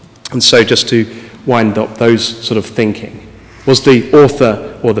 And so just to wind up those sort of thinking, was the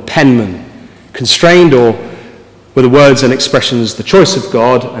author or the penman constrained, or were the words and expressions the choice of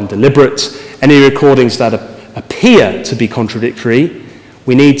God and deliberate? any recordings that appear to be contradictory,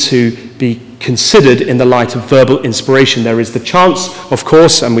 we need to be considered in the light of verbal inspiration. There is the chance, of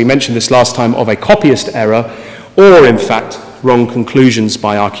course, and we mentioned this last time, of a copyist error, or in fact, wrong conclusions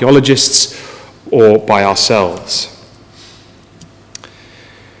by archaeologists or by ourselves.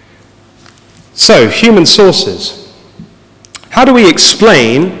 So, human sources. How do we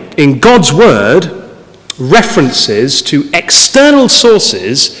explain in God's word references to external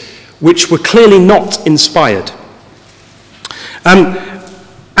sources which were clearly not inspired?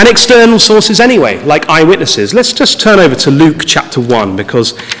 And external sources anyway, like eyewitnesses. Let's just turn over to Luke chapter 1,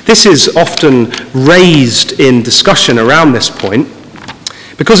 because this is often raised in discussion around this point,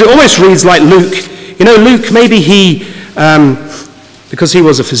 because it almost reads like Luke. You know, Luke, maybe he, because he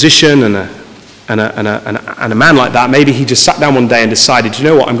was a physician and a man like that, maybe he just sat down one day and decided, you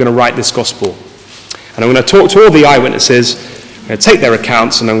know what, I'm going to write this gospel. And I'm going to talk to all the eyewitnesses, I'm going to take their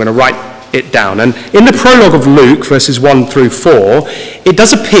accounts, and I'm going to write it down. And in the prologue of Luke, verses 1 through 4, it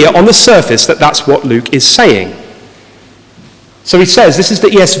does appear on the surface that that's what Luke is saying. So he says, this is the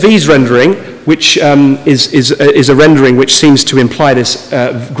ESV's rendering, which is a rendering which seems to imply this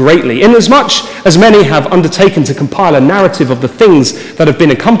greatly. Inasmuch as many have undertaken to compile a narrative of the things that have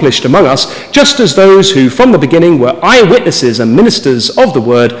been accomplished among us, just as those who from the beginning were eyewitnesses and ministers of the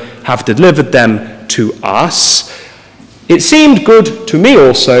word have delivered them to us, it seemed good to me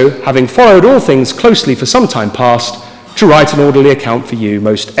also, having followed all things closely for some time past, to write an orderly account for you,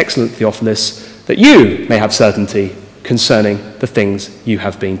 most excellent Theophilus, that you may have certainty concerning the things you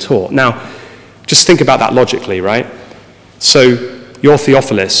have been taught. Now, just think about that logically, right? So, you're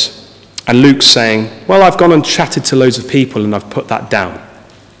Theophilus, and Luke's saying, well, I've gone and chatted to loads of people and I've put that down.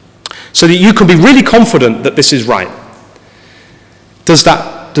 So that you can be really confident that this is right. Does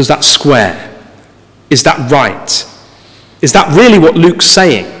that square? Is that right? Is that really what Luke's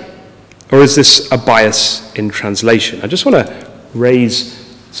saying? Or is this a bias in translation? I just want to raise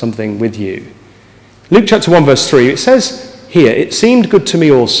something with you. Luke chapter 1 verse 3, it says here, it seemed good to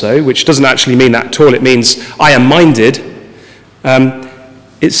me also, which doesn't actually mean that at all, it means I am minded.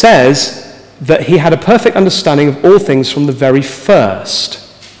 It says that he had a perfect understanding of all things from the very first.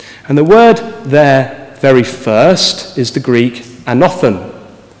 And the word there, very first, is the Greek anothen.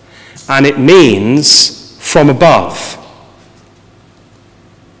 And it means from above.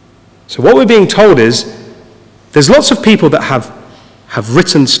 So what we're being told is, there's lots of people that have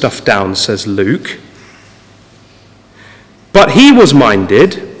written stuff down, says Luke, but he was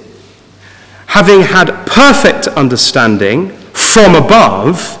minded, having had perfect understanding from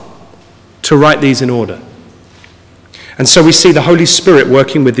above, to write these in order. And so we see the Holy Spirit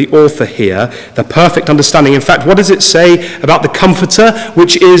working with the author here, the perfect understanding. In fact, what does it say about the Comforter,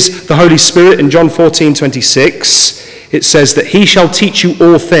 which is the Holy Spirit in John 14:26? It says that he shall teach you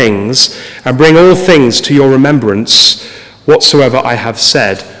all things and bring all things to your remembrance whatsoever I have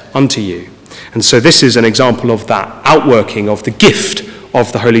said unto you. And so this is an example of that outworking of the gift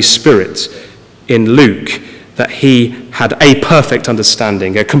of the Holy Spirit in Luke, that he had a perfect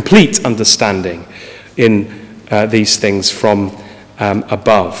understanding, a complete understanding in these things from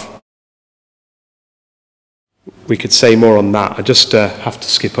above. We could say more on that. I just have to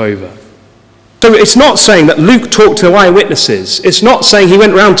skip over. So it's not saying that Luke talked to eyewitnesses. It's not saying he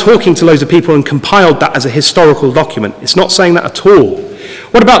went around talking to loads of people and compiled that as a historical document. It's not saying that at all.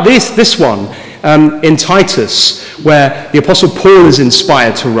 What about this one in Titus, where the Apostle Paul is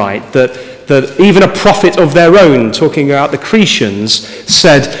inspired to write that even a prophet of their own, talking about the Cretians,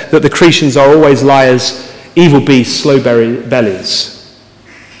 said that the Cretians are always liars, evil beasts, slow bellies.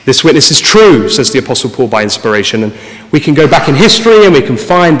 This witness is true, says the Apostle Paul by inspiration. And we can go back in history and we can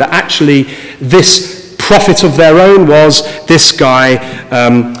find that actually this prophet of their own was this guy,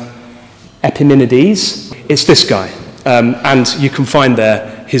 Epimenides. It's this guy. And you can find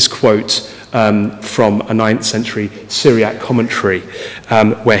there his quote from a 9th century Syriac commentary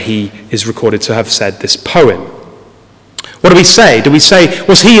where he is recorded to have said this poem. What do we say? Do we say,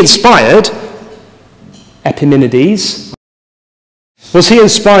 was he inspired? Epimenides. Was he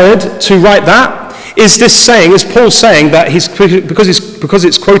inspired to write that? Is Paul saying that because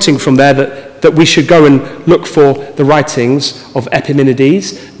it's quoting from there that we should go and look for the writings of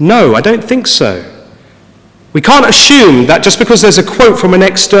Epimenides? No, I don't think so. We can't assume that just because there's a quote from an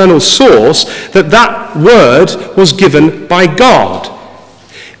external source that word was given by God.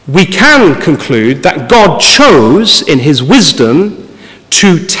 We can conclude that God chose in his wisdom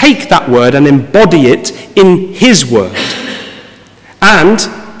to take that word and embody it in his word. And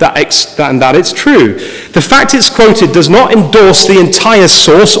that it's true. The fact it's quoted does not endorse the entire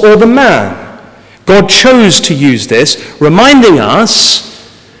source or the man. God chose to use this, reminding us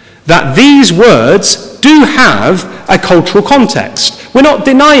that these words do have a cultural context. We're not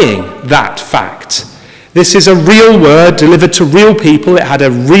denying that fact. This is a real word delivered to real people. It had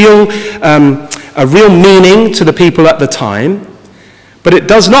a real meaning to the people at the time. But it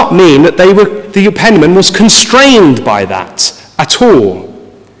does not mean that the penman was constrained by that at all.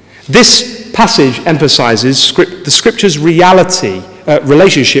 This passage emphasizes the Scripture's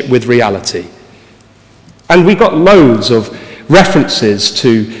relationship with reality. And we've got loads of references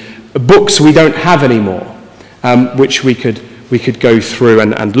to books we don't have anymore, which we could go through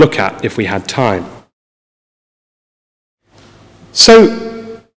and look at if we had time.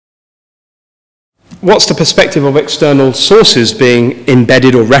 So, what's the perspective of external sources being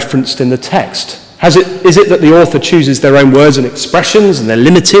embedded or referenced in the text? Is it that the author chooses their own words and expressions and they're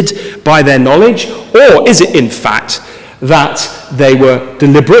limited by their knowledge? Or is it, in fact, that they were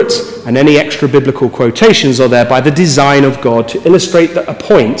deliberate and any extra biblical quotations are there by the design of God to illustrate a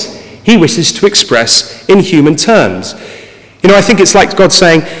point he wishes to express in human terms? I think it's like God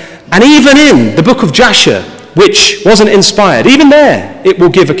saying, and even in the book of Jasher, which wasn't inspired, even there it will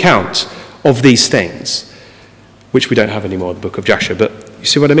give account of these things, which we don't have anymore, the book of Jasher, but you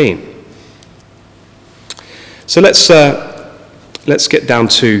see what I mean? So let's get down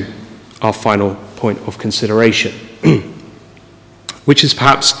to our final point of consideration, which is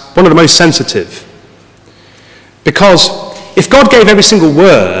perhaps one of the most sensitive. Because if God gave every single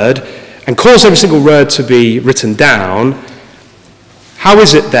word and caused every single word to be written down, how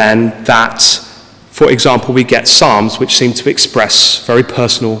is it then that, for example, we get Psalms which seem to express very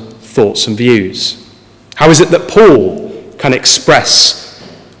personal thoughts and views? How is it that Paul can express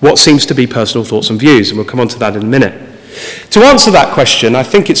what seems to be personal thoughts and views? And we'll come on to that in a minute. To answer that question, I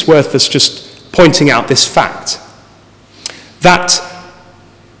think it's worth us just pointing out this fact, that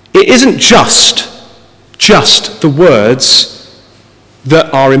it isn't just the words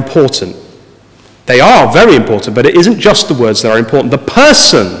that are important. They are very important, but it isn't just the words that are important. The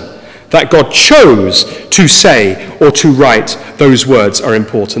person that God chose to say or to write those words are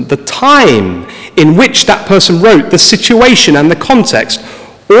important. The time in which that person wrote, the situation and the context,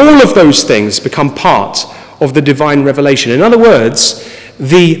 all of those things become part of the divine revelation. In other words,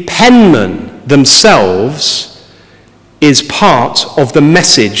 the penmen themselves is part of the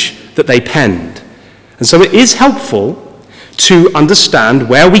message that they penned. And so it is helpful to understand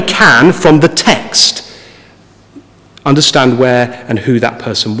where we can from the text, understand where and who that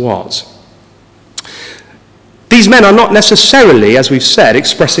person was. These men are not necessarily, as we've said,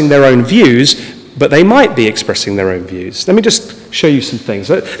 expressing their own views, but they might be expressing their own views. Let me just show you some things.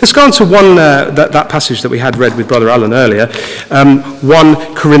 Let's go on to that passage that we had read with Brother Alan earlier,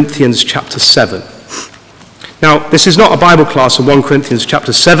 1 Corinthians chapter 7. Now, this is not a Bible class on 1 Corinthians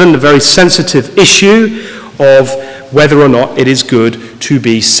chapter 7, the very sensitive issue of whether or not it is good to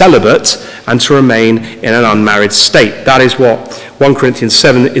be celibate and to remain in an unmarried state. That is what 1 Corinthians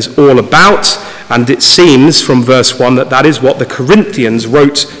 7 is all about, and it seems from verse 1 that is what the Corinthians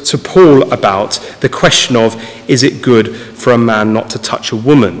wrote to Paul about, the question of, is it good for a man not to touch a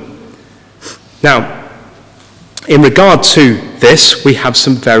woman? Now, in regard to this, we have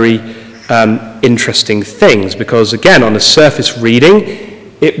some very interesting things, because again, on the surface reading,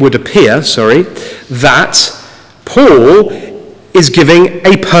 it would appear, that Paul is giving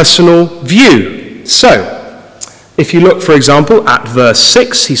a personal view. So, if you look, for example, at verse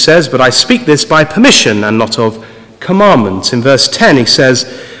 6, he says, "But I speak this by permission and not of commandment." In verse 10, he says,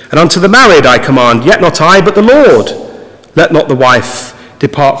 "And unto the married I command, yet not I, but the Lord. Let not the wife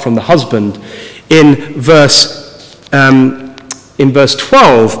depart from the husband." In verse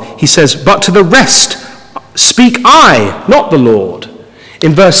 12, he says, "But to the rest speak I, not the Lord."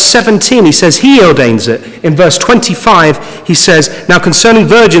 In verse 17, he says, "He ordains it." In verse 25, he says, "Now concerning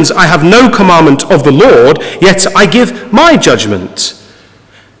virgins, I have no commandment of the Lord, yet I give my judgment."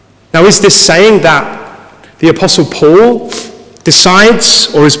 Now, is this saying that the Apostle Paul decides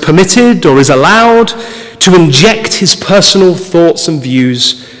or is permitted or is allowed to inject his personal thoughts and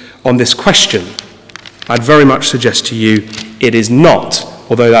views on this question? I'd very much suggest to you it is not,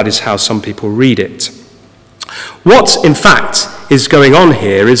 although that is how some people read it. What, in fact, is going on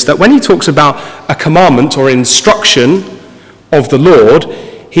here is that when he talks about a commandment or instruction of the Lord,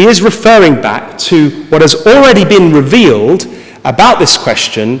 he is referring back to what has already been revealed about this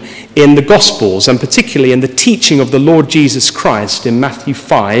question in the Gospels, and particularly in the teaching of the Lord Jesus Christ in Matthew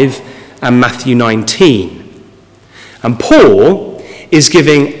 5 and Matthew 19. And Paul is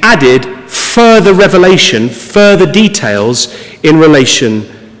giving added further revelation, further details in relation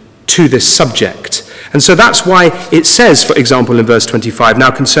to this subject. And so that's why it says, for example, in verse 25,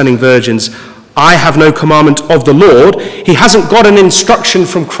 "Now concerning virgins, I have no commandment of the Lord. He hasn't got an instruction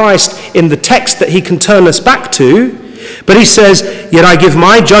from Christ in the text that he can turn us back to, but he says, yet I give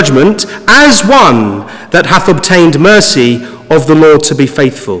my judgment as one that hath obtained mercy of the Lord to be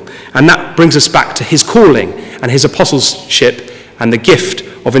faithful. And that brings us back to his calling and his apostleship and the gift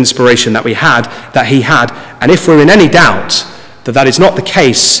of inspiration that he had. And if we're in any doubt that that is not the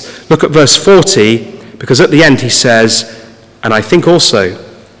case, look at verse 40, because at the end he says, and I think also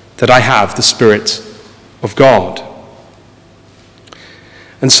that I have the Spirit of God.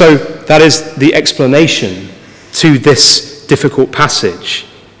 And so that is the explanation to this difficult passage.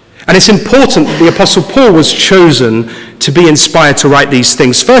 And it's important that the Apostle Paul was chosen to be inspired to write these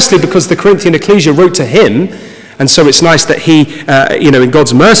things. Firstly, because the Corinthian ecclesia wrote to him, and so it's nice that he, in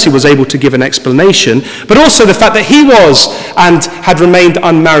God's mercy, was able to give an explanation. But also the fact that he was and had remained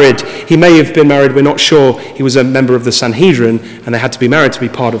unmarried. He may have been married, we're not sure. He was a member of the Sanhedrin, and they had to be married to be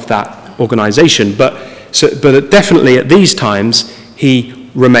part of that organization. But definitely at these times, he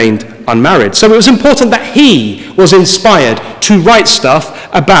remained unmarried. So it was important that he was inspired to write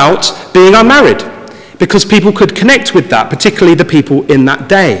stuff about being unmarried, because people could connect with that, particularly the people in that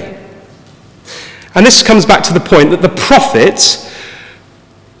day. And this comes back to the point that the prophet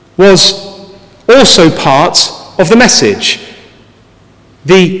was also part of the message.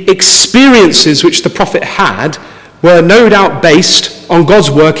 The experiences which the prophet had were no doubt based on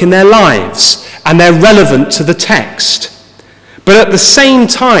God's work in their lives, and they're relevant to the text. But at the same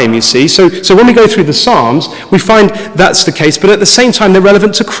time, you see, so when we go through the Psalms, we find that's the case, but at the same time they're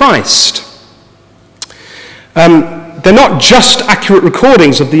relevant to Christ. They're not just accurate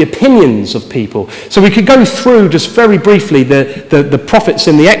recordings of the opinions of people. So we could go through just very briefly the prophets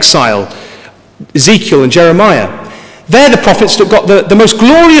in the exile, Ezekiel and Jeremiah. They're the prophets that got the most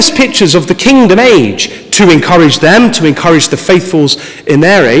glorious pictures of the kingdom age to encourage them, to encourage the faithfuls in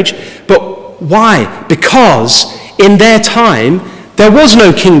their age. But why? Because in their time, there was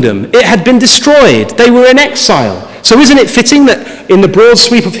no kingdom. It had been destroyed. They were in exile. So isn't it fitting that in the broad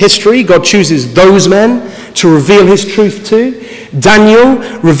sweep of history, God chooses those men to reveal his truth to? Daniel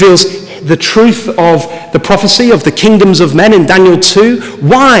reveals the truth of the prophecy of the kingdoms of men in Daniel 2.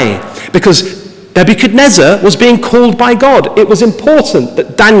 Why? Because Nebuchadnezzar was being called by God. It was important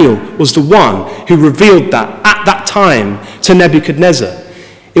that Daniel was the one who revealed that at that time to Nebuchadnezzar.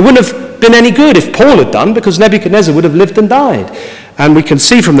 It wouldn't have been any good if Paul had done, because Nebuchadnezzar would have lived and died. And we can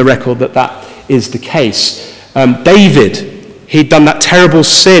see from the record that that is the case. David, he'd done that terrible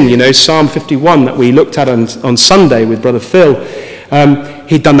sin, Psalm 51 that we looked at on Sunday with Brother Phil.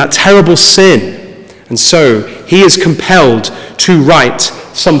 He'd done that terrible sin. And so he is compelled to write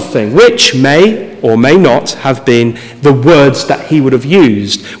something which may or may not have been the words that he would have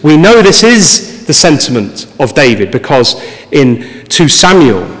used. We know this is the sentiment of David, because in 2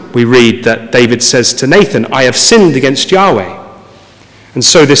 Samuel we read that David says to Nathan, I have sinned against Yahweh. And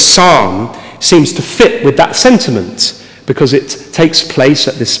so this psalm seems to fit with that sentiment, because it takes place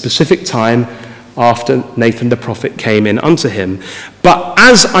at this specific time after Nathan the prophet came in unto him. But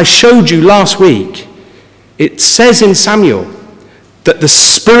as I showed you last week, it says in Samuel that the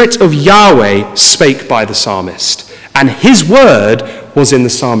Spirit of Yahweh spake by the psalmist, and his word was in the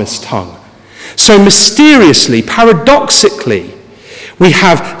psalmist's tongue. So mysteriously, paradoxically, we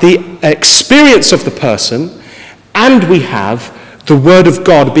have the experience of the person, and we have the word of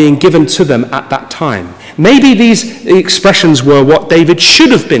God being given to them at that time. Maybe these expressions were what David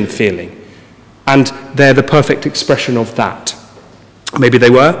should have been feeling, and they're the perfect expression of that. Maybe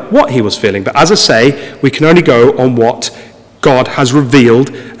they were what he was feeling, but as I say, we can only go on what God has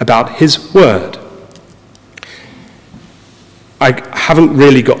revealed about his word. I haven't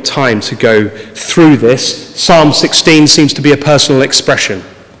really got time to go through this. Psalm 16 seems to be a personal expression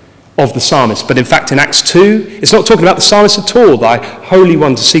of the psalmist, but in fact in Acts 2, it's not talking about the psalmist at all, thy holy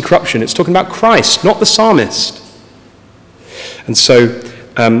one to see corruption. It's talking about Christ, not the psalmist. And so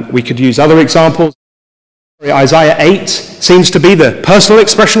we could use other examples. Isaiah 8 seems to be the personal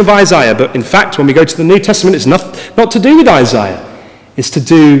expression of Isaiah, but in fact when we go to the New Testament, it's not to do with Isaiah. It's to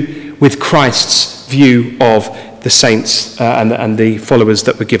do with Christ's view of the saints and the followers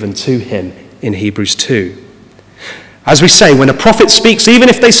that were given to him in Hebrews 2. As we say, when a prophet speaks, even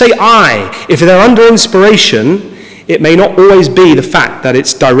if they say I, if they're under inspiration, it may not always be the fact that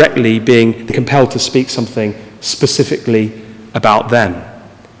it's directly being compelled to speak something specifically about them.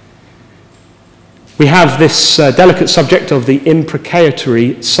 We have this delicate subject of the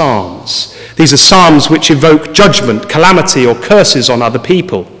imprecatory psalms. These are psalms which evoke judgment, calamity, or curses on other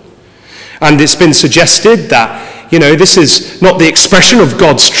people. And it's been suggested that, this is not the expression of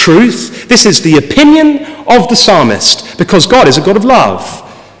God's truth. This is the opinion of the psalmist, because God is a God of love.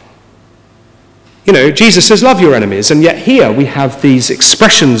 Jesus says, love your enemies, and yet here we have these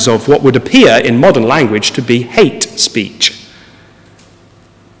expressions of what would appear in modern language to be hate speech.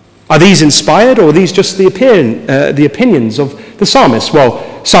 Are these inspired, or are these just the opinions of the psalmist?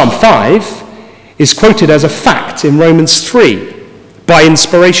 Well, Psalm 5 is quoted as a fact in Romans 3 by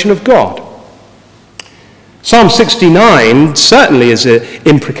inspiration of God. Psalm 69 certainly is an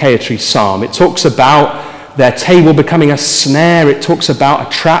imprecatory psalm. It talks about their table becoming a snare. It talks about a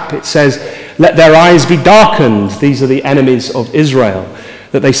trap. It says, let their eyes be darkened. These are the enemies of Israel,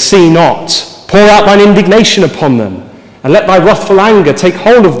 that they see not. Pour out thine indignation upon them, and let thy wrathful anger take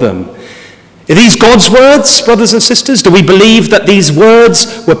hold of them. Are these God's words, brothers and sisters? Do we believe that these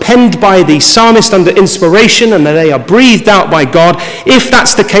words were penned by the psalmist under inspiration and that they are breathed out by God? If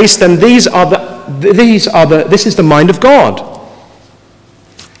that's the case, then this is the mind of God.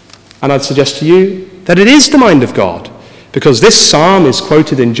 And I'd suggest to you that it is the mind of God, because this psalm is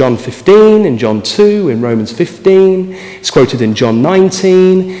quoted in John 15, in John 2, in Romans 15, it's quoted in John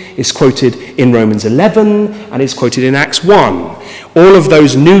 19, it's quoted in Romans 11, and it's quoted in Acts 1. All of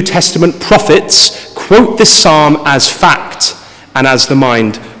those New Testament prophets quote this psalm as fact and as the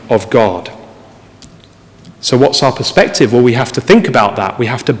mind of God. So what's our perspective? Well, we have to think about that. We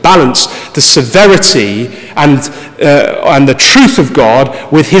have to balance the severity and the truth of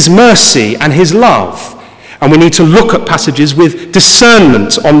God with his mercy and his love. And we need to look at passages with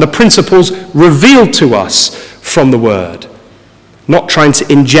discernment on the principles revealed to us from the Word, not trying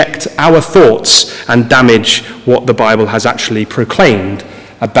to inject our thoughts and damage what the Bible has actually proclaimed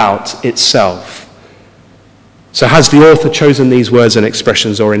about itself. So has the author chosen these words and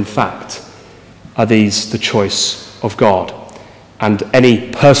expressions, or in fact, are these the choice of God? And any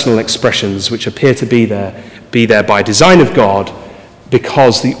personal expressions which appear to be there by design of God,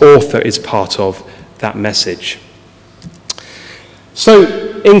 because the author is part of that message.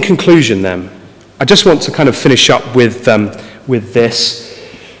 So, in conclusion then, I just want to kind of finish up with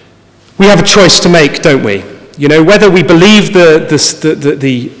this. We have a choice to make, don't we? Whether we believe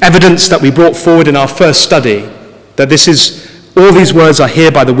the evidence that we brought forward in our first study, that all these words are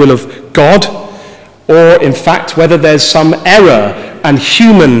here by the will of God, or in fact whether there's some error and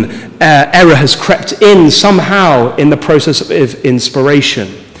human error has crept in somehow in the process of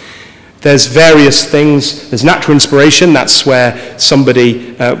inspiration. There's various things. There's natural inspiration. That's where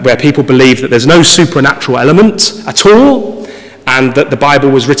where people believe that there's no supernatural element at all, and that the Bible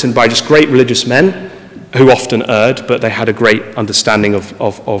was written by just great religious men who often erred, but they had a great understanding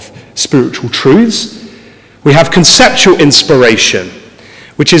of spiritual truths. We have conceptual inspiration,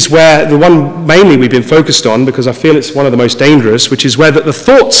 which is where the one mainly we've been focused on, because I feel it's one of the most dangerous, which is where the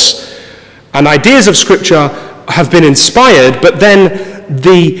thoughts and ideas of Scripture have been inspired, but then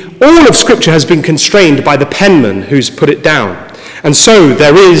all of Scripture has been constrained by the penman who's put it down. And so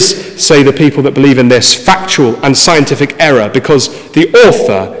there is, say the people that believe in this, factual and scientific error, because the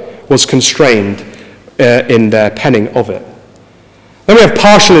author was constrained in their penning of it. Then we have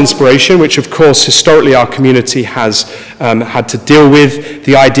partial inspiration, which of course historically our community has had to deal with,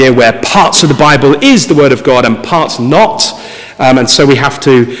 the idea where parts of the Bible is the Word of God and parts not. And so we have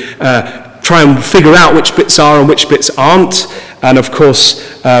to try and figure out which bits are and which bits aren't. And of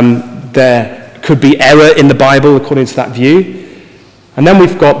course, there could be error in the Bible according to that view. And then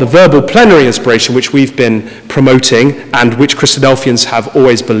we've got the verbal plenary inspiration, which we've been promoting and which Christadelphians have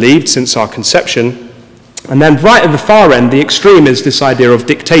always believed since our conception. And then right at the far end, the extreme, is this idea of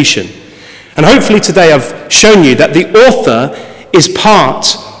dictation. And hopefully today I've shown you that the author is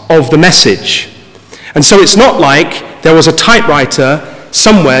part of the message. And so it's not like there was a typewriter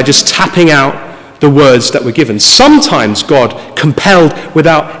somewhere just tapping out the words that were given. Sometimes God compelled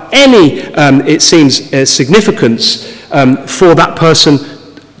without any, it seems, significance for that person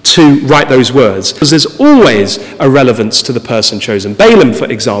to write those words. Because there's always a relevance to the person chosen. Balaam, for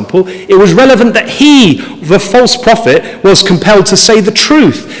example, it was relevant that he, the false prophet, was compelled to say the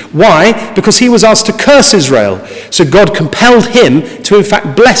truth. Why? Because he was asked to curse Israel. So God compelled him to, in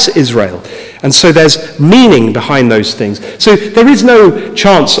fact, bless Israel. And so there's meaning behind those things. So there is no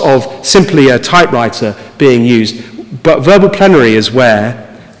chance of simply a typewriter being used. But verbal plenary is where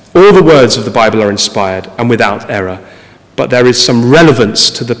all the words of the Bible are inspired and without error. But there is some relevance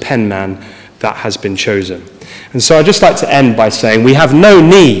to the penman that has been chosen. And so I'd just like to end by saying we have no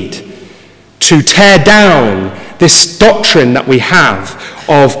need to tear down this doctrine that we have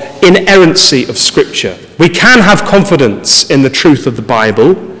of inerrancy of Scripture. We can have confidence in the truth of the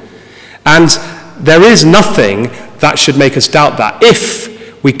Bible, and there is nothing that should make us doubt that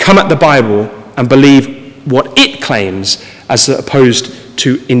if we come at the Bible and believe what it claims as opposed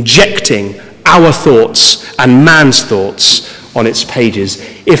to injecting our thoughts and man's thoughts on its pages.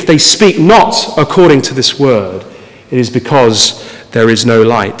 If they speak not according to this word, it is because there is no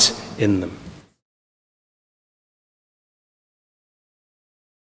light in them.